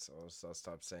say that, so I'll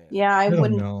stop saying it. Yeah, I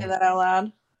wouldn't say that out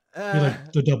loud. You're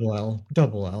like the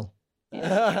double L.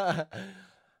 Yeah.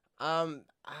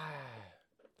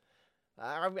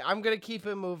 I'm gonna keep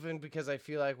it moving because I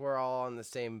feel like we're all on the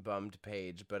same bummed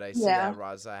page. But I see that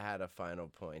Raza had a final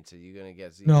point. Are you gonna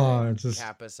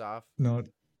cap us off? No,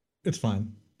 it's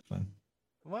fine. It's fine.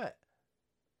 What?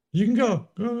 You can go.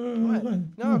 What?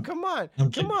 No, come on.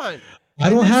 Come on. I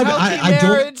don't have. I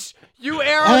marriage. You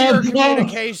air your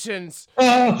communications.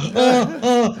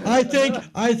 I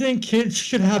think kids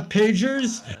should have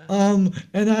pagers. And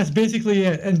that's basically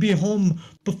it. And be home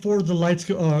before the lights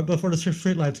go. Before the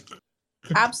street lights.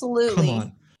 Absolutely. Come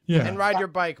on. Yeah. And ride your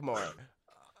bike more.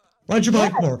 Ride your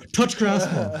bike more. Touch grass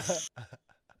more.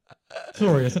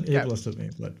 Sorry, it's not ableist of me,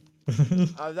 but.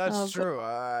 That's true.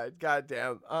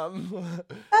 Goddamn.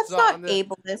 That's not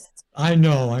ableist. I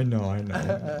know.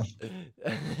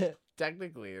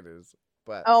 Technically, it is,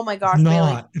 but oh my gosh,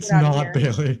 it's not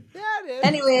Bailey. Yeah, it is.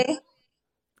 Anyway,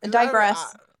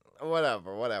 digress.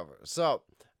 Whatever. So,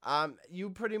 you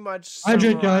pretty much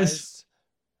hydrate, guys.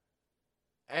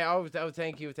 Oh,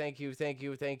 thank you.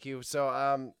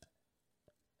 So,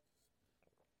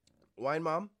 Wine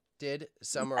Mom did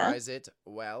summarize it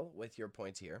well with your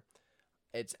points here.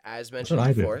 It's as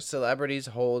mentioned before, celebrities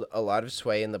hold a lot of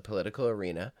sway in the political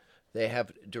arena. They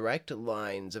have direct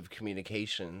lines of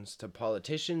communications to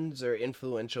politicians or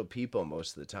influential people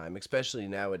most of the time, especially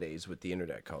nowadays with the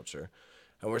internet culture.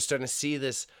 And we're starting to see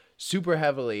this super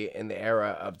heavily in the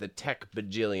era of the tech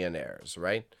bajillionaires,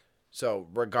 right? So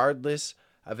regardless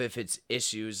of if it's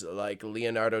issues like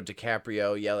Leonardo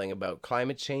DiCaprio yelling about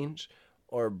climate change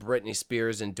or Britney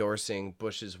Spears endorsing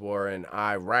Bush's war in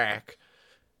Iraq,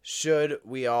 should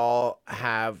we all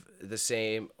have the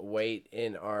same weight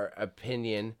in our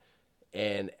opinion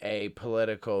in a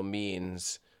political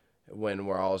means when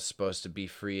we're all supposed to be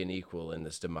free and equal in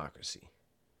this democracy.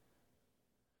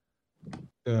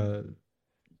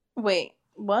 Wait,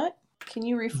 what? Can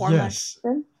you reform that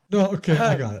question? No, okay,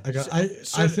 I got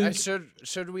it. I think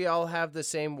should we all have the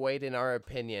same weight in our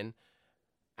opinion?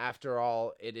 After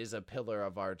all, it is a pillar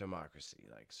of our democracy.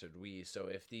 Like, should we? So,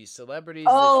 if these celebrities,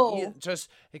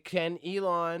 can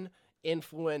Elon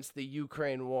influence the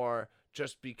Ukraine war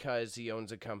just because he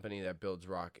owns a company that builds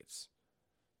rockets?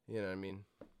 You know what I mean?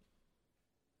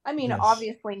 I mean,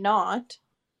 obviously not.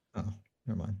 Oh,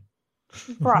 never mind.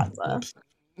 Bronza.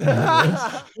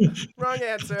 Wrong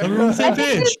answer. Everyone's on the same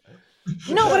page.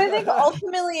 No, but I think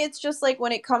ultimately it's just like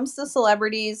when it comes to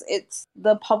celebrities, it's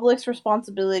the public's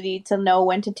responsibility to know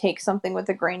when to take something with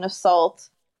a grain of salt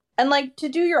and like to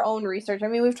do your own research. I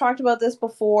mean, we've talked about this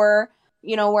before,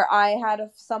 you know, where I had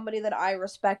somebody that I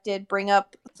respected bring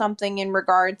up something in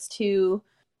regards to,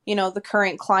 you know, the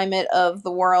current climate of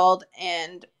the world.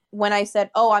 And when I said,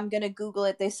 oh, I'm going to Google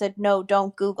it, they said, no,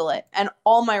 don't Google it. And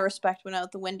all my respect went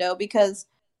out the window because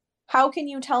how can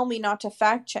you tell me not to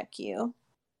fact check you?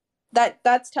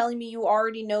 That's telling me you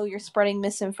already know you're spreading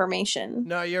misinformation.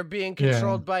 No, you're being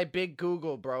controlled by Big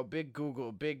Google, bro. Big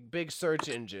Google, big search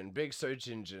engine,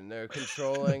 They're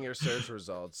controlling your search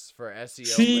results for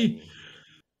SEO.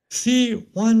 See,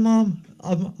 Wine Mom,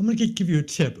 I'm gonna give you a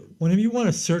tip. Whenever you want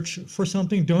to search for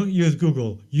something, don't use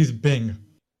Google. Use Bing,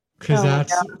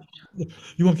 because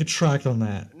you won't get tracked on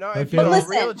that. No, if you're a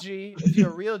real G,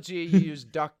 you use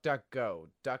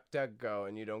DuckDuckGo,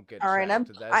 and you don't get. All right,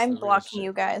 tracked. I'm blocking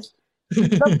you guys.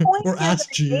 The point or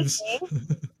Ask Jeeves.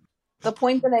 The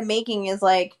point that I'm making is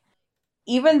like,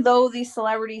 even though these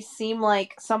celebrities seem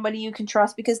like somebody you can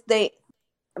trust because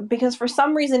for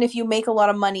some reason, if you make a lot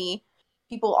of money,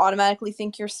 people automatically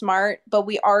think you're smart. But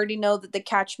we already know that the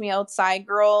Catch Me Outside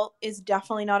girl is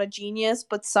definitely not a genius,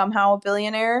 but somehow a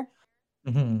billionaire.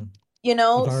 Mm-hmm. You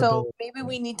know, so maybe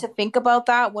we need to think about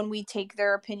that when we take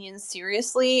their opinions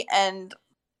seriously and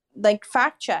like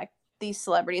fact check these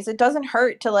celebrities. It doesn't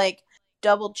hurt to like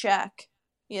double check,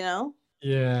 you know?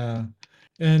 Yeah.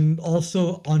 And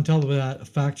also on top of that,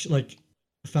 fact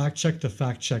check the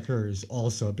fact checkers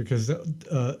also, because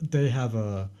they have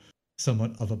a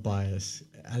somewhat of a bias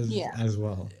as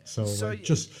well. So like,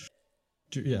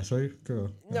 sorry, go.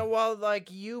 No, well,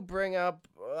 like you bring up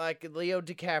like Leo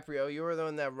DiCaprio, you were the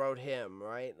one that wrote him,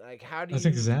 right? Like, how do you? That's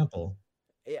an example.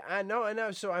 Yeah, I know.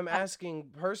 So I'm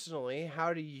asking personally,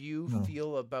 how do you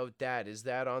feel about that? Is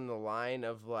that on the line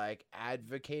of like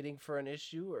advocating for an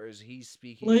issue, or is he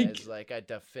speaking as like a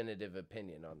definitive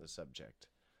opinion on the subject?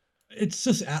 It's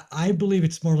just, I believe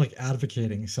it's more like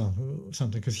advocating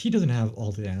something, because he doesn't have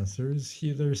all the answers.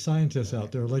 There's scientists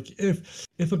out there. Like if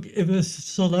a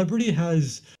celebrity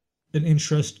has an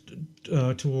interest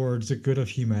towards the good of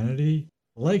humanity,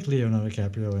 like Leonardo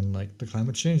DiCaprio and like the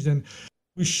climate change, then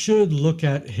we should look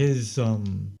at his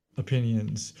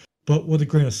opinions, but with a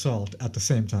grain of salt at the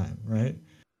same time, right?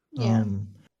 Yeah.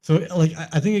 So like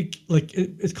I think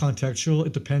it's contextual.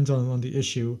 It depends on the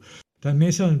issue. That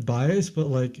may sound biased, but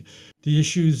like the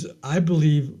issues I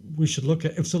believe we should look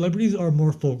at, if celebrities are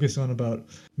more focused on about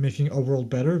making our world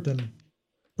better, then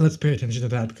let's pay attention to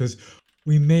that, because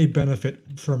we may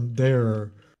benefit from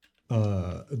their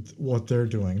what they're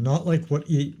doing, not like what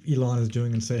Elon is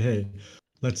doing and say, hey,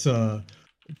 let's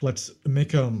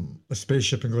make a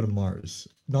spaceship and go to Mars.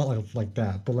 Not like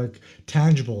that, but like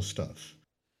tangible stuff.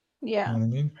 Yeah. You know what I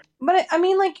mean? But I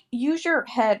mean, like, use your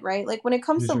head, right? Like when it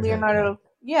comes to Leonardo,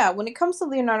 when it comes to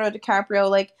Leonardo DiCaprio,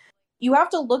 like you have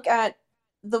to look at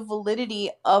the validity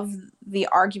of the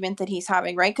argument that he's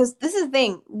having, right? Because this is the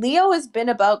thing. Leo has been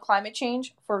about climate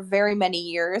change for very many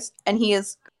years, and he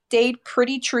has stayed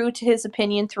pretty true to his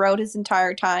opinion throughout his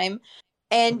entire time.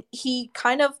 And he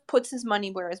kind of puts his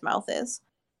money where his mouth is.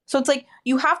 So it's like,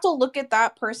 you have to look at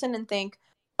that person and think,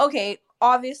 okay,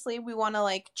 obviously we want to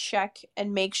like check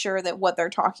and make sure that what they're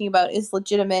talking about is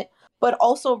legitimate, but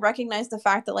also recognize the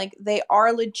fact that like they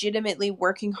are legitimately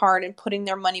working hard and putting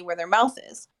their money where their mouth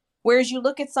is. Whereas you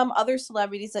look at some other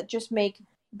celebrities that just make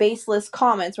baseless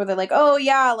comments where they're like, oh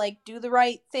yeah, like do the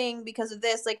right thing because of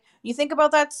this. Like you think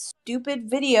about that stupid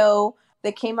video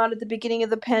that came out at the beginning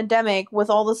of the pandemic with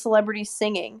all the celebrities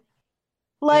singing.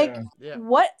 Like,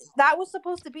 what that was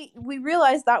supposed to be, we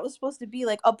realized that was supposed to be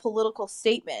like a political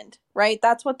statement, right?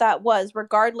 That's what that was,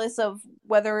 regardless of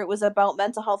whether it was about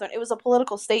mental health or it was a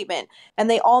political statement. And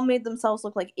they all made themselves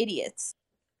look like idiots.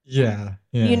 Yeah.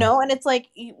 You know, and it's like,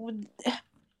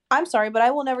 I'm sorry, but I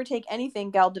will never take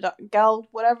anything Gal,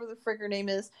 whatever the frick her name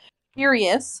is,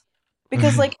 serious.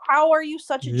 Because, like, how are you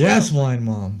such a Yes, joke? Wine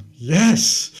Mom.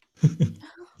 Yes.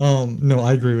 No,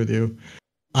 I agree with you.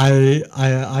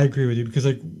 I agree with you because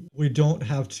like we don't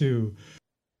have to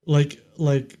like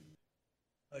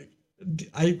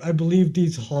I believe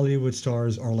these Hollywood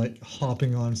stars are like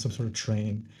hopping on some sort of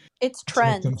train It's to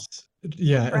make them trends.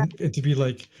 yeah and to be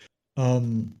like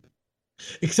um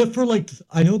except for like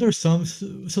I know there's some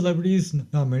celebrities,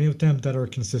 not many of them, that are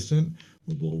consistent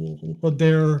with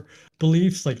their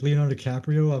beliefs, like Leonardo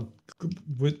DiCaprio,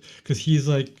 with because he's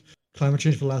like climate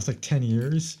change for the last like 10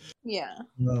 years. Yeah.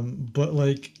 But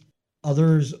like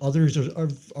others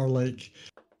are like,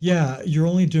 yeah, you're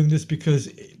only doing this because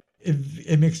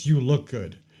it makes you look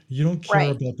good. You don't care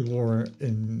Right. about the war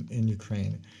in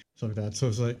Ukraine, stuff like that. So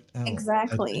it's like, I don't know.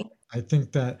 Exactly. I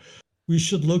think that we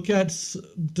should look at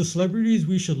the celebrities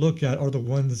we should look at are the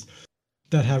ones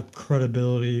that have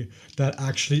credibility, that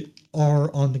actually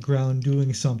are on the ground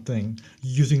doing something,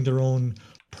 using their own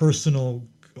personal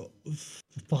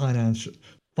finance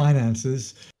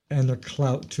finances and their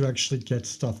clout to actually get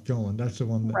stuff going. That's the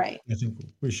one that Right. I think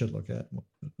we should look at.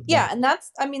 Yeah, and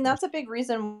that's a big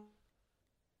reason.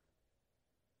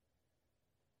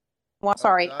 Well,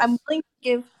 sorry, I'm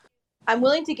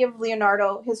willing to give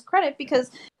Leonardo his credit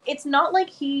because it's not like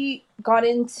he got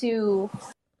into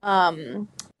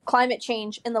climate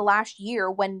change in the last year,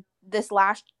 when this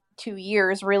last 2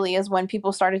 years really is when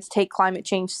people started to take climate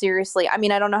change seriously. I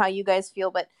mean, I don't know how you guys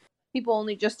feel, but people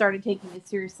only just started taking it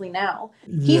seriously now.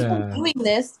 He's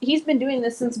been doing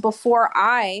this since before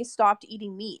I stopped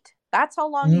eating meat. That's how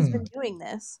long he's been doing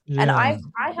this. Yeah. And I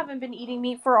haven't been eating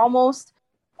meat for almost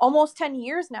 10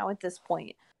 years now at this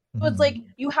point. So it's like,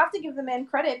 you have to give the man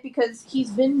credit because he's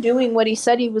been doing what he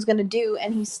said he was going to do,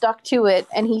 and he's stuck to it,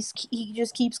 and he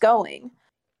just keeps going.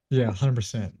 Yeah,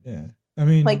 100%. Yeah. I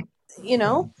mean, like, you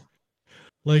know,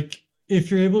 like if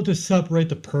you're able to separate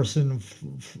the person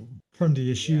from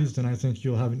the issues, then I think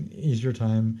you'll have an easier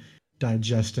time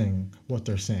digesting what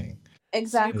they're saying.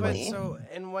 Exactly. See, but so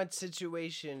in what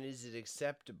situation is it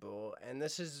acceptable? And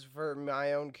this is for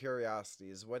my own curiosity,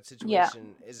 is what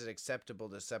situation is it acceptable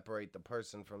to separate the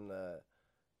person from the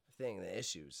thing, the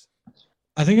issues?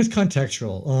 I think it's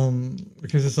contextual.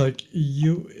 Because it's like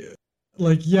you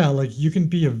like you can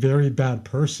be a very bad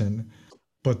person,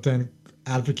 but then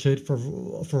advocate for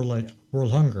like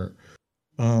world hunger.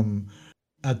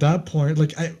 At that point,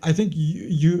 like I think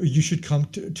you should come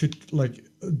to like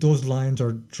those lines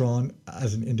are drawn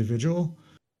as an individual.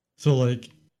 So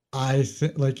like I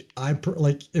think like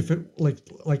like if it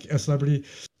like a celebrity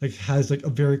like has like a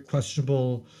very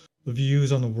questionable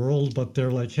views on the world, but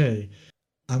they're like, hey,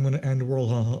 I'm gonna end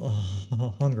world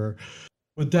hunger.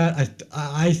 With that,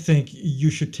 I think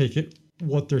you should take it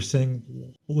what they're saying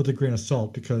with a grain of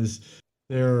salt because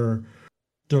their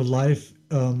life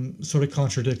sort of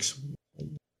contradicts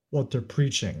what they're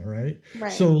preaching, right?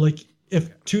 Right. So like if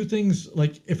two things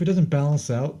like if it doesn't balance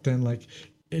out, then like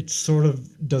it sort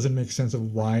of doesn't make sense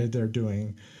of why they're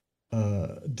doing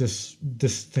this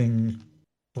thing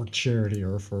for charity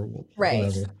or for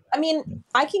whatever. I mean,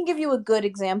 I can give you a good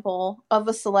example of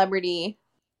a celebrity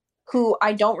who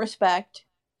I don't respect,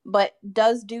 but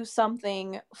does do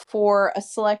something for a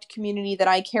select community that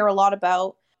I care a lot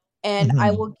about, and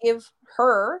I will give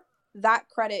her that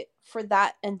credit for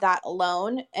that and that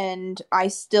alone. And I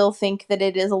still think that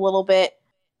it is a little bit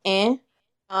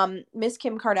Miss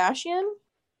Kim Kardashian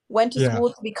went to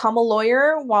school to become a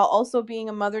lawyer while also being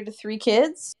a mother to 4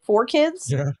 kids.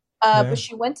 But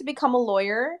she went to become a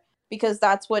lawyer because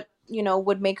that's what, you know,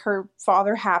 would make her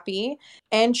father happy.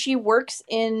 And she works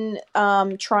in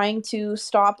trying to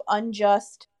stop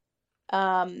unjust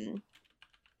like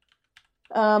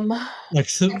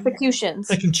executions,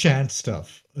 second chance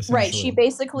stuff. Right. She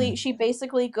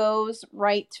basically goes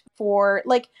right for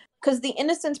like, because the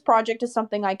Innocence Project is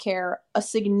something I care a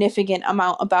significant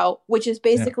amount about, which is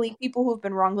basically people who've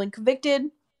been wrongly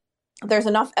convicted. There's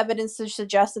enough evidence to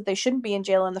suggest that they shouldn't be in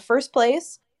jail in the first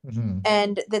place,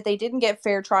 and that they didn't get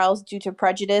fair trials due to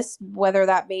prejudice, whether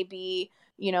that may be,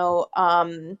 you know,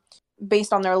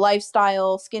 based on their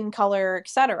lifestyle, skin color,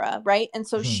 etc. Right. And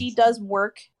so she does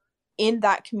work in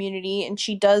that community, and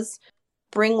she does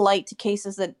bring light to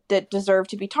cases that deserve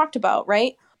to be talked about,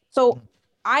 right? So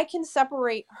I can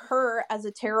separate her as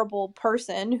a terrible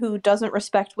person who doesn't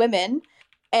respect women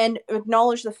and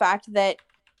acknowledge the fact that,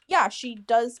 yeah, she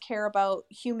does care about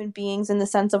human beings in the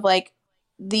sense of like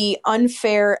the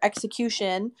unfair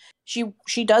execution.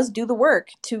 She does do the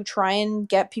work to try and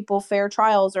get people fair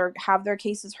trials or have their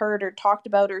cases heard or talked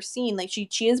about or seen. Like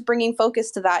she is bringing focus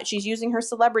to that. She's using her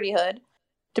celebrityhood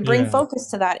to bring focus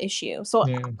to that issue. So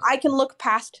I can look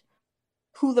past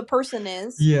who the person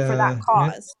is for that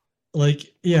cause.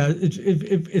 like yeah,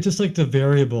 it's just like the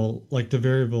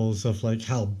variables of like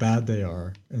how bad they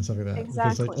are and stuff like that. Because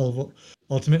like Exactly.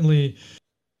 ultimately,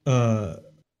 uh,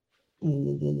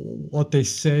 what they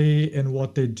say and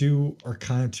what they do are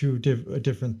kind of two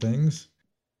different things.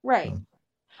 Right.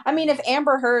 I mean, if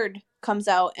Amber Heard comes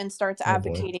out and starts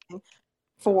advocating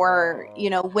for,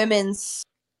 women's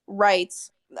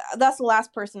rights, that's the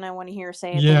last person I want to hear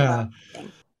say anything about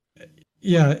anything.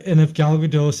 Yeah, and if Gal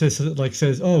Gadot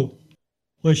says, "Oh,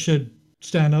 we should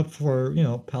stand up for,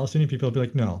 Palestinian people," I'll be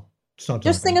like, "No, stop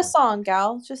Just talking." sing a song,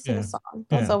 Gal. Just sing a song.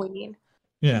 That's all we need.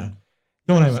 Yeah.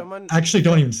 Don't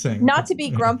even sing. Not to be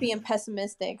grumpy and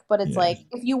pessimistic, but it's like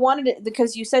if you wanted it,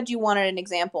 because you said you wanted an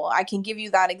example, I can give you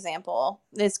that example.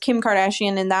 It's Kim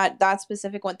Kardashian and that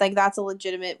specific one. Like that's a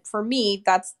legitimate for me.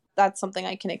 That's something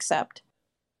I can accept.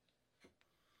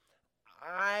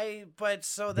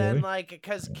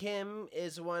 Because Kim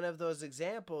is one of those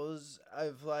examples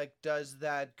of like, does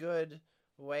that good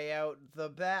weigh out the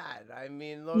bad? I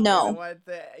mean, look at what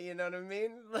you know what I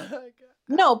mean?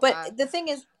 No, but the thing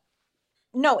is,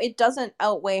 no, it doesn't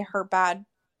outweigh her bad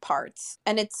parts,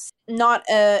 and it's not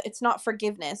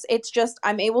forgiveness. It's just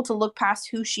I'm able to look past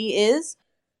who she is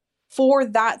for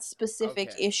that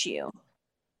specific issue.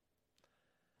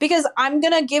 Because I'm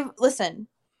gonna listen,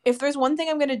 if there's one thing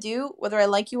I'm gonna do, whether I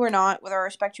like you or not, whether I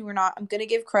respect you or not, I'm gonna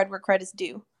give cred where cred is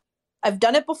due. I've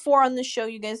done it before on this show,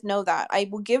 you guys know that. I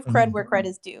will give cred where cred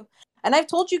is due. And I've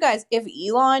told you guys, if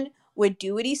Elon would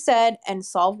do what he said and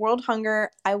solve world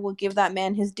hunger, I will give that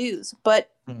man his dues.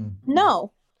 But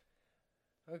no.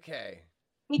 Okay.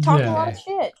 He talked a lot of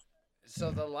shit.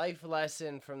 So the life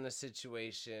lesson from the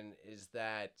situation is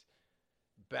that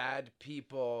bad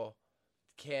people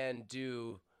can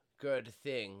do good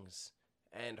things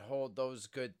and hold those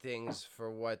good things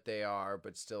for what they are,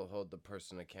 but still hold the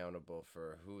person accountable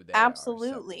for who they are.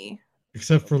 Absolutely.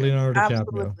 Except for Leonardo DiCaprio.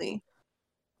 Absolutely.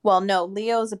 Well, no,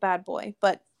 Leo's a bad boy,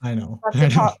 but I know.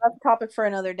 That's a topic for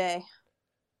another day.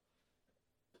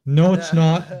 No, it's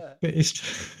not based.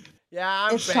 Yeah,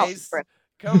 I'm based.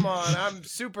 Come on, I'm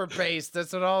super based.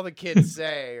 That's what all the kids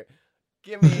say.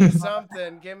 Give me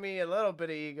something. Give me a little bit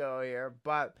of ego here.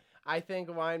 But I think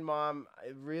Wine Mom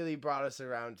really brought us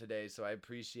around today, so I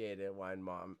appreciate it, Wine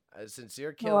Mom. Since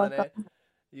you're killing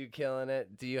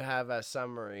it, do you have a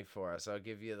summary for us? I'll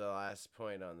give you the last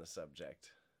point on the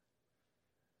subject.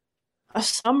 A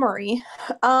summary?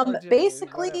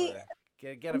 Basically...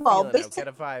 Get a feeling out, get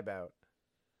a vibe out.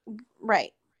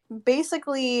 Right.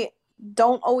 Basically,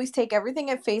 don't always take everything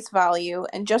at face value,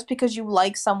 and just because you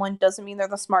like someone doesn't mean they're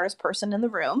the smartest person in the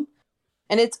room.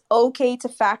 And it's okay to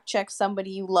fact check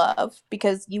somebody you love,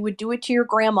 because you would do it to your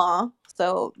grandma,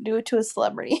 so do it to a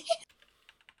celebrity.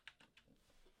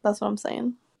 That's what I'm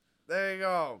saying. There you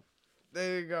go.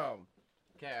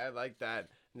 Okay, I like that.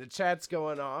 The chat's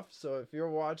going off, so if you're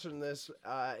watching this,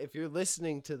 if you're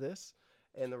listening to this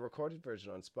in the recorded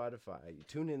version on Spotify, you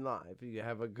tune in live, you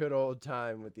have a good old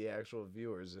time with the actual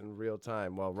viewers in real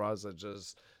time while Raza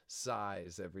just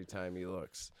sighs every time he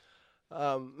looks.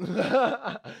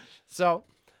 So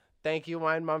thank you,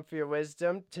 Wine Mom, for your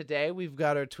wisdom. Today we've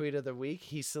got our tweet of the week.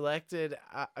 He selected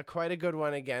quite a good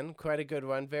one again,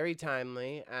 very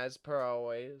timely as per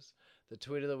always. The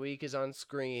tweet of the week is on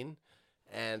screen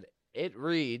and it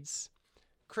reads,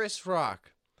 Chris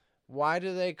Rock, why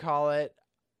do they call it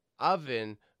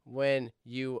oven when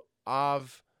you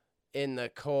in the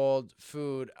cold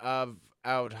food of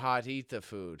out hot eat the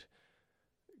food?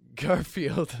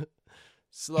 Garfield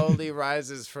slowly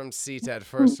rises from seat at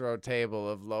first row table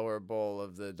of lower bowl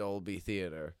of the Dolby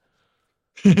Theater.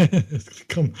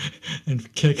 Come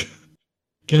and kick.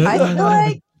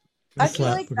 I feel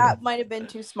like that might have been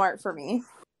too smart for me.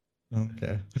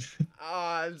 Okay.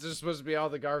 It's just supposed to be all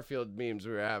the Garfield memes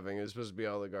we were having. It's supposed to be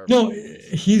all the Garfield. No,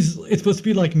 it's supposed to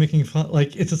be like making fun.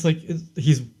 Like it's just like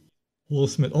he's Will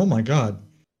Smith. Oh my god.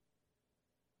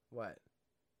 What?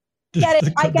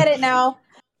 I get it now.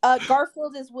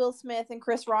 Garfield is Will Smith and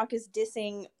Chris Rock is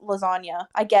dissing lasagna.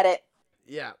 I get it.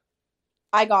 Yeah.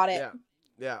 I got it.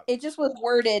 Yeah. It just was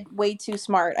worded way too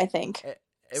smart, I think.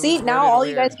 See, now all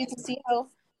you guys get to see how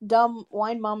dumb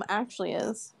Wine Mom actually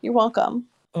is. You're welcome.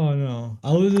 Oh no.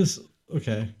 I was just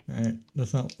okay. All right.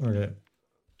 That's not okay.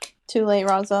 Too late,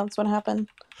 Raza. That's what happened.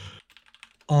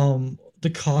 The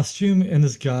costume and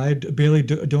this guy, Bailey,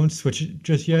 don't switch it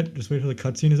just yet. Just wait till the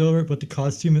cutscene is over. But the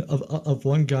costume of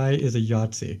one guy is a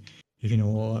Yahtzee, if you know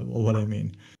what I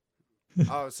mean.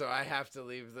 Oh, so I have to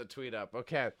leave the tweet up.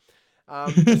 Okay.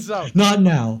 So not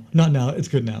now. It's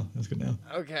good now.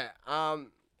 Okay. All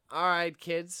right,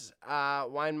 kids.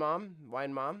 Wine Mom.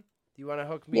 Do You want to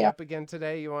hook me up again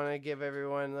today? You want to give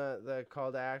everyone the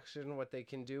call to action, what they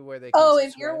can do, where they can subscribe?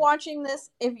 If you're watching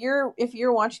this, if you're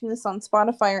watching this on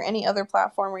Spotify or any other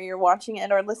platform where you're watching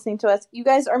it or listening to us, you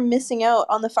guys are missing out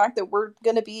on the fact that we're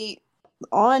going to be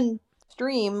on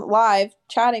stream live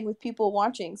chatting with people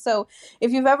watching. So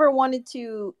if you've ever wanted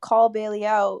to call Bailey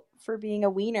out for being a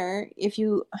wiener, if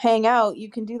you hang out, you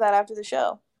can do that after the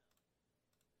show.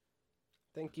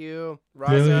 Thank you,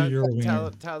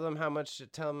 Raza. Tell them how much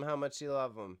you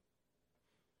love them.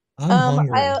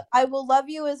 I will love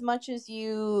you as much as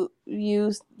you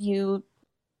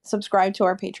subscribe to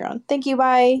our Patreon. Thank you.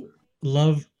 Bye.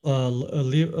 Love.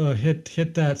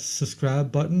 Hit that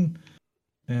subscribe button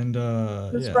and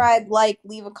subscribe,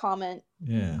 leave a comment.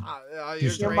 Yeah.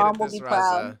 Your mom will be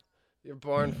proud. You're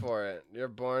born for it. You're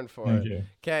born for it.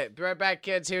 Okay, be right back,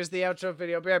 kids. Here's the outro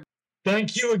video. Be right back.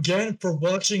 Thank you again for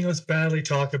watching us badly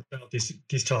talk about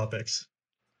these topics.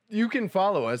 You can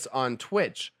follow us on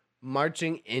Twitch,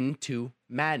 Marching Into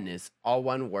Madness, all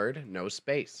one word, no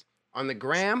space. On the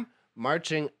gram,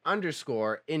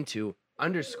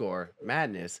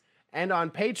 marching_into_madness, and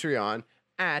on Patreon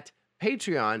at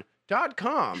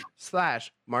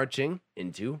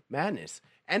patreon.com/marchingintomadness.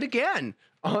 And again,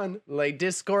 on Le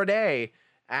Discord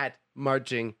at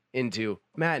Marching Into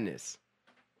Madness.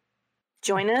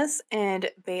 Join us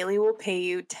and Bailey will pay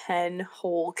you 10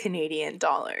 whole Canadian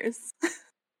dollars.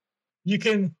 You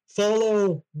can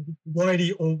follow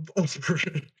Whitey over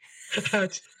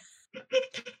at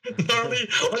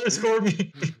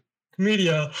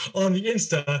gnarly_media on the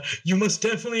Insta. You must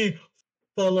definitely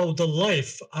follow the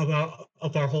life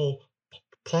of our whole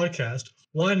podcast,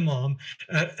 Wine Mom,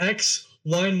 at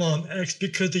XWineMomX,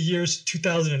 because the year's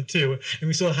 2002, and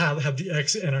we still have the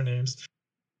X in our names.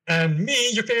 And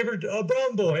me, your favorite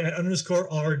brown boy, at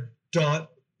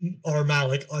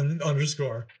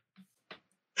 _R.R_Malik_.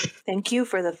 Thank you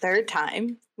for the third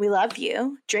time. We love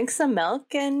you. Drink some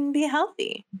milk and be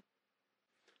healthy.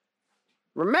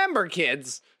 Remember,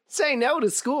 kids, say no to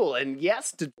school and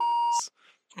yes to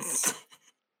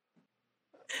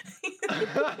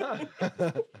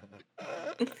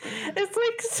It's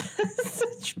like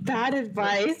such bad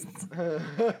advice.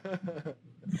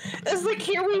 It's like,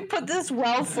 here we put this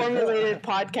well-formulated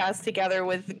podcast together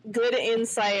with good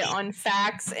insight on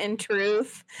facts and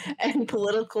truth and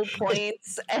political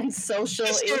points and social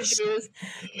issues.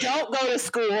 Don't go to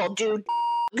school, dude.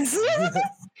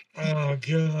 Oh,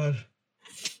 God.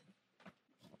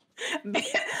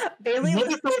 Bailey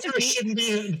shouldn't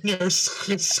be near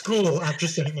school after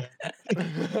saying that.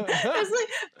 It's like,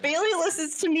 Bailey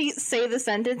listens to me say the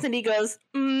sentence and he goes,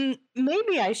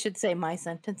 maybe I should say my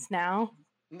sentence now.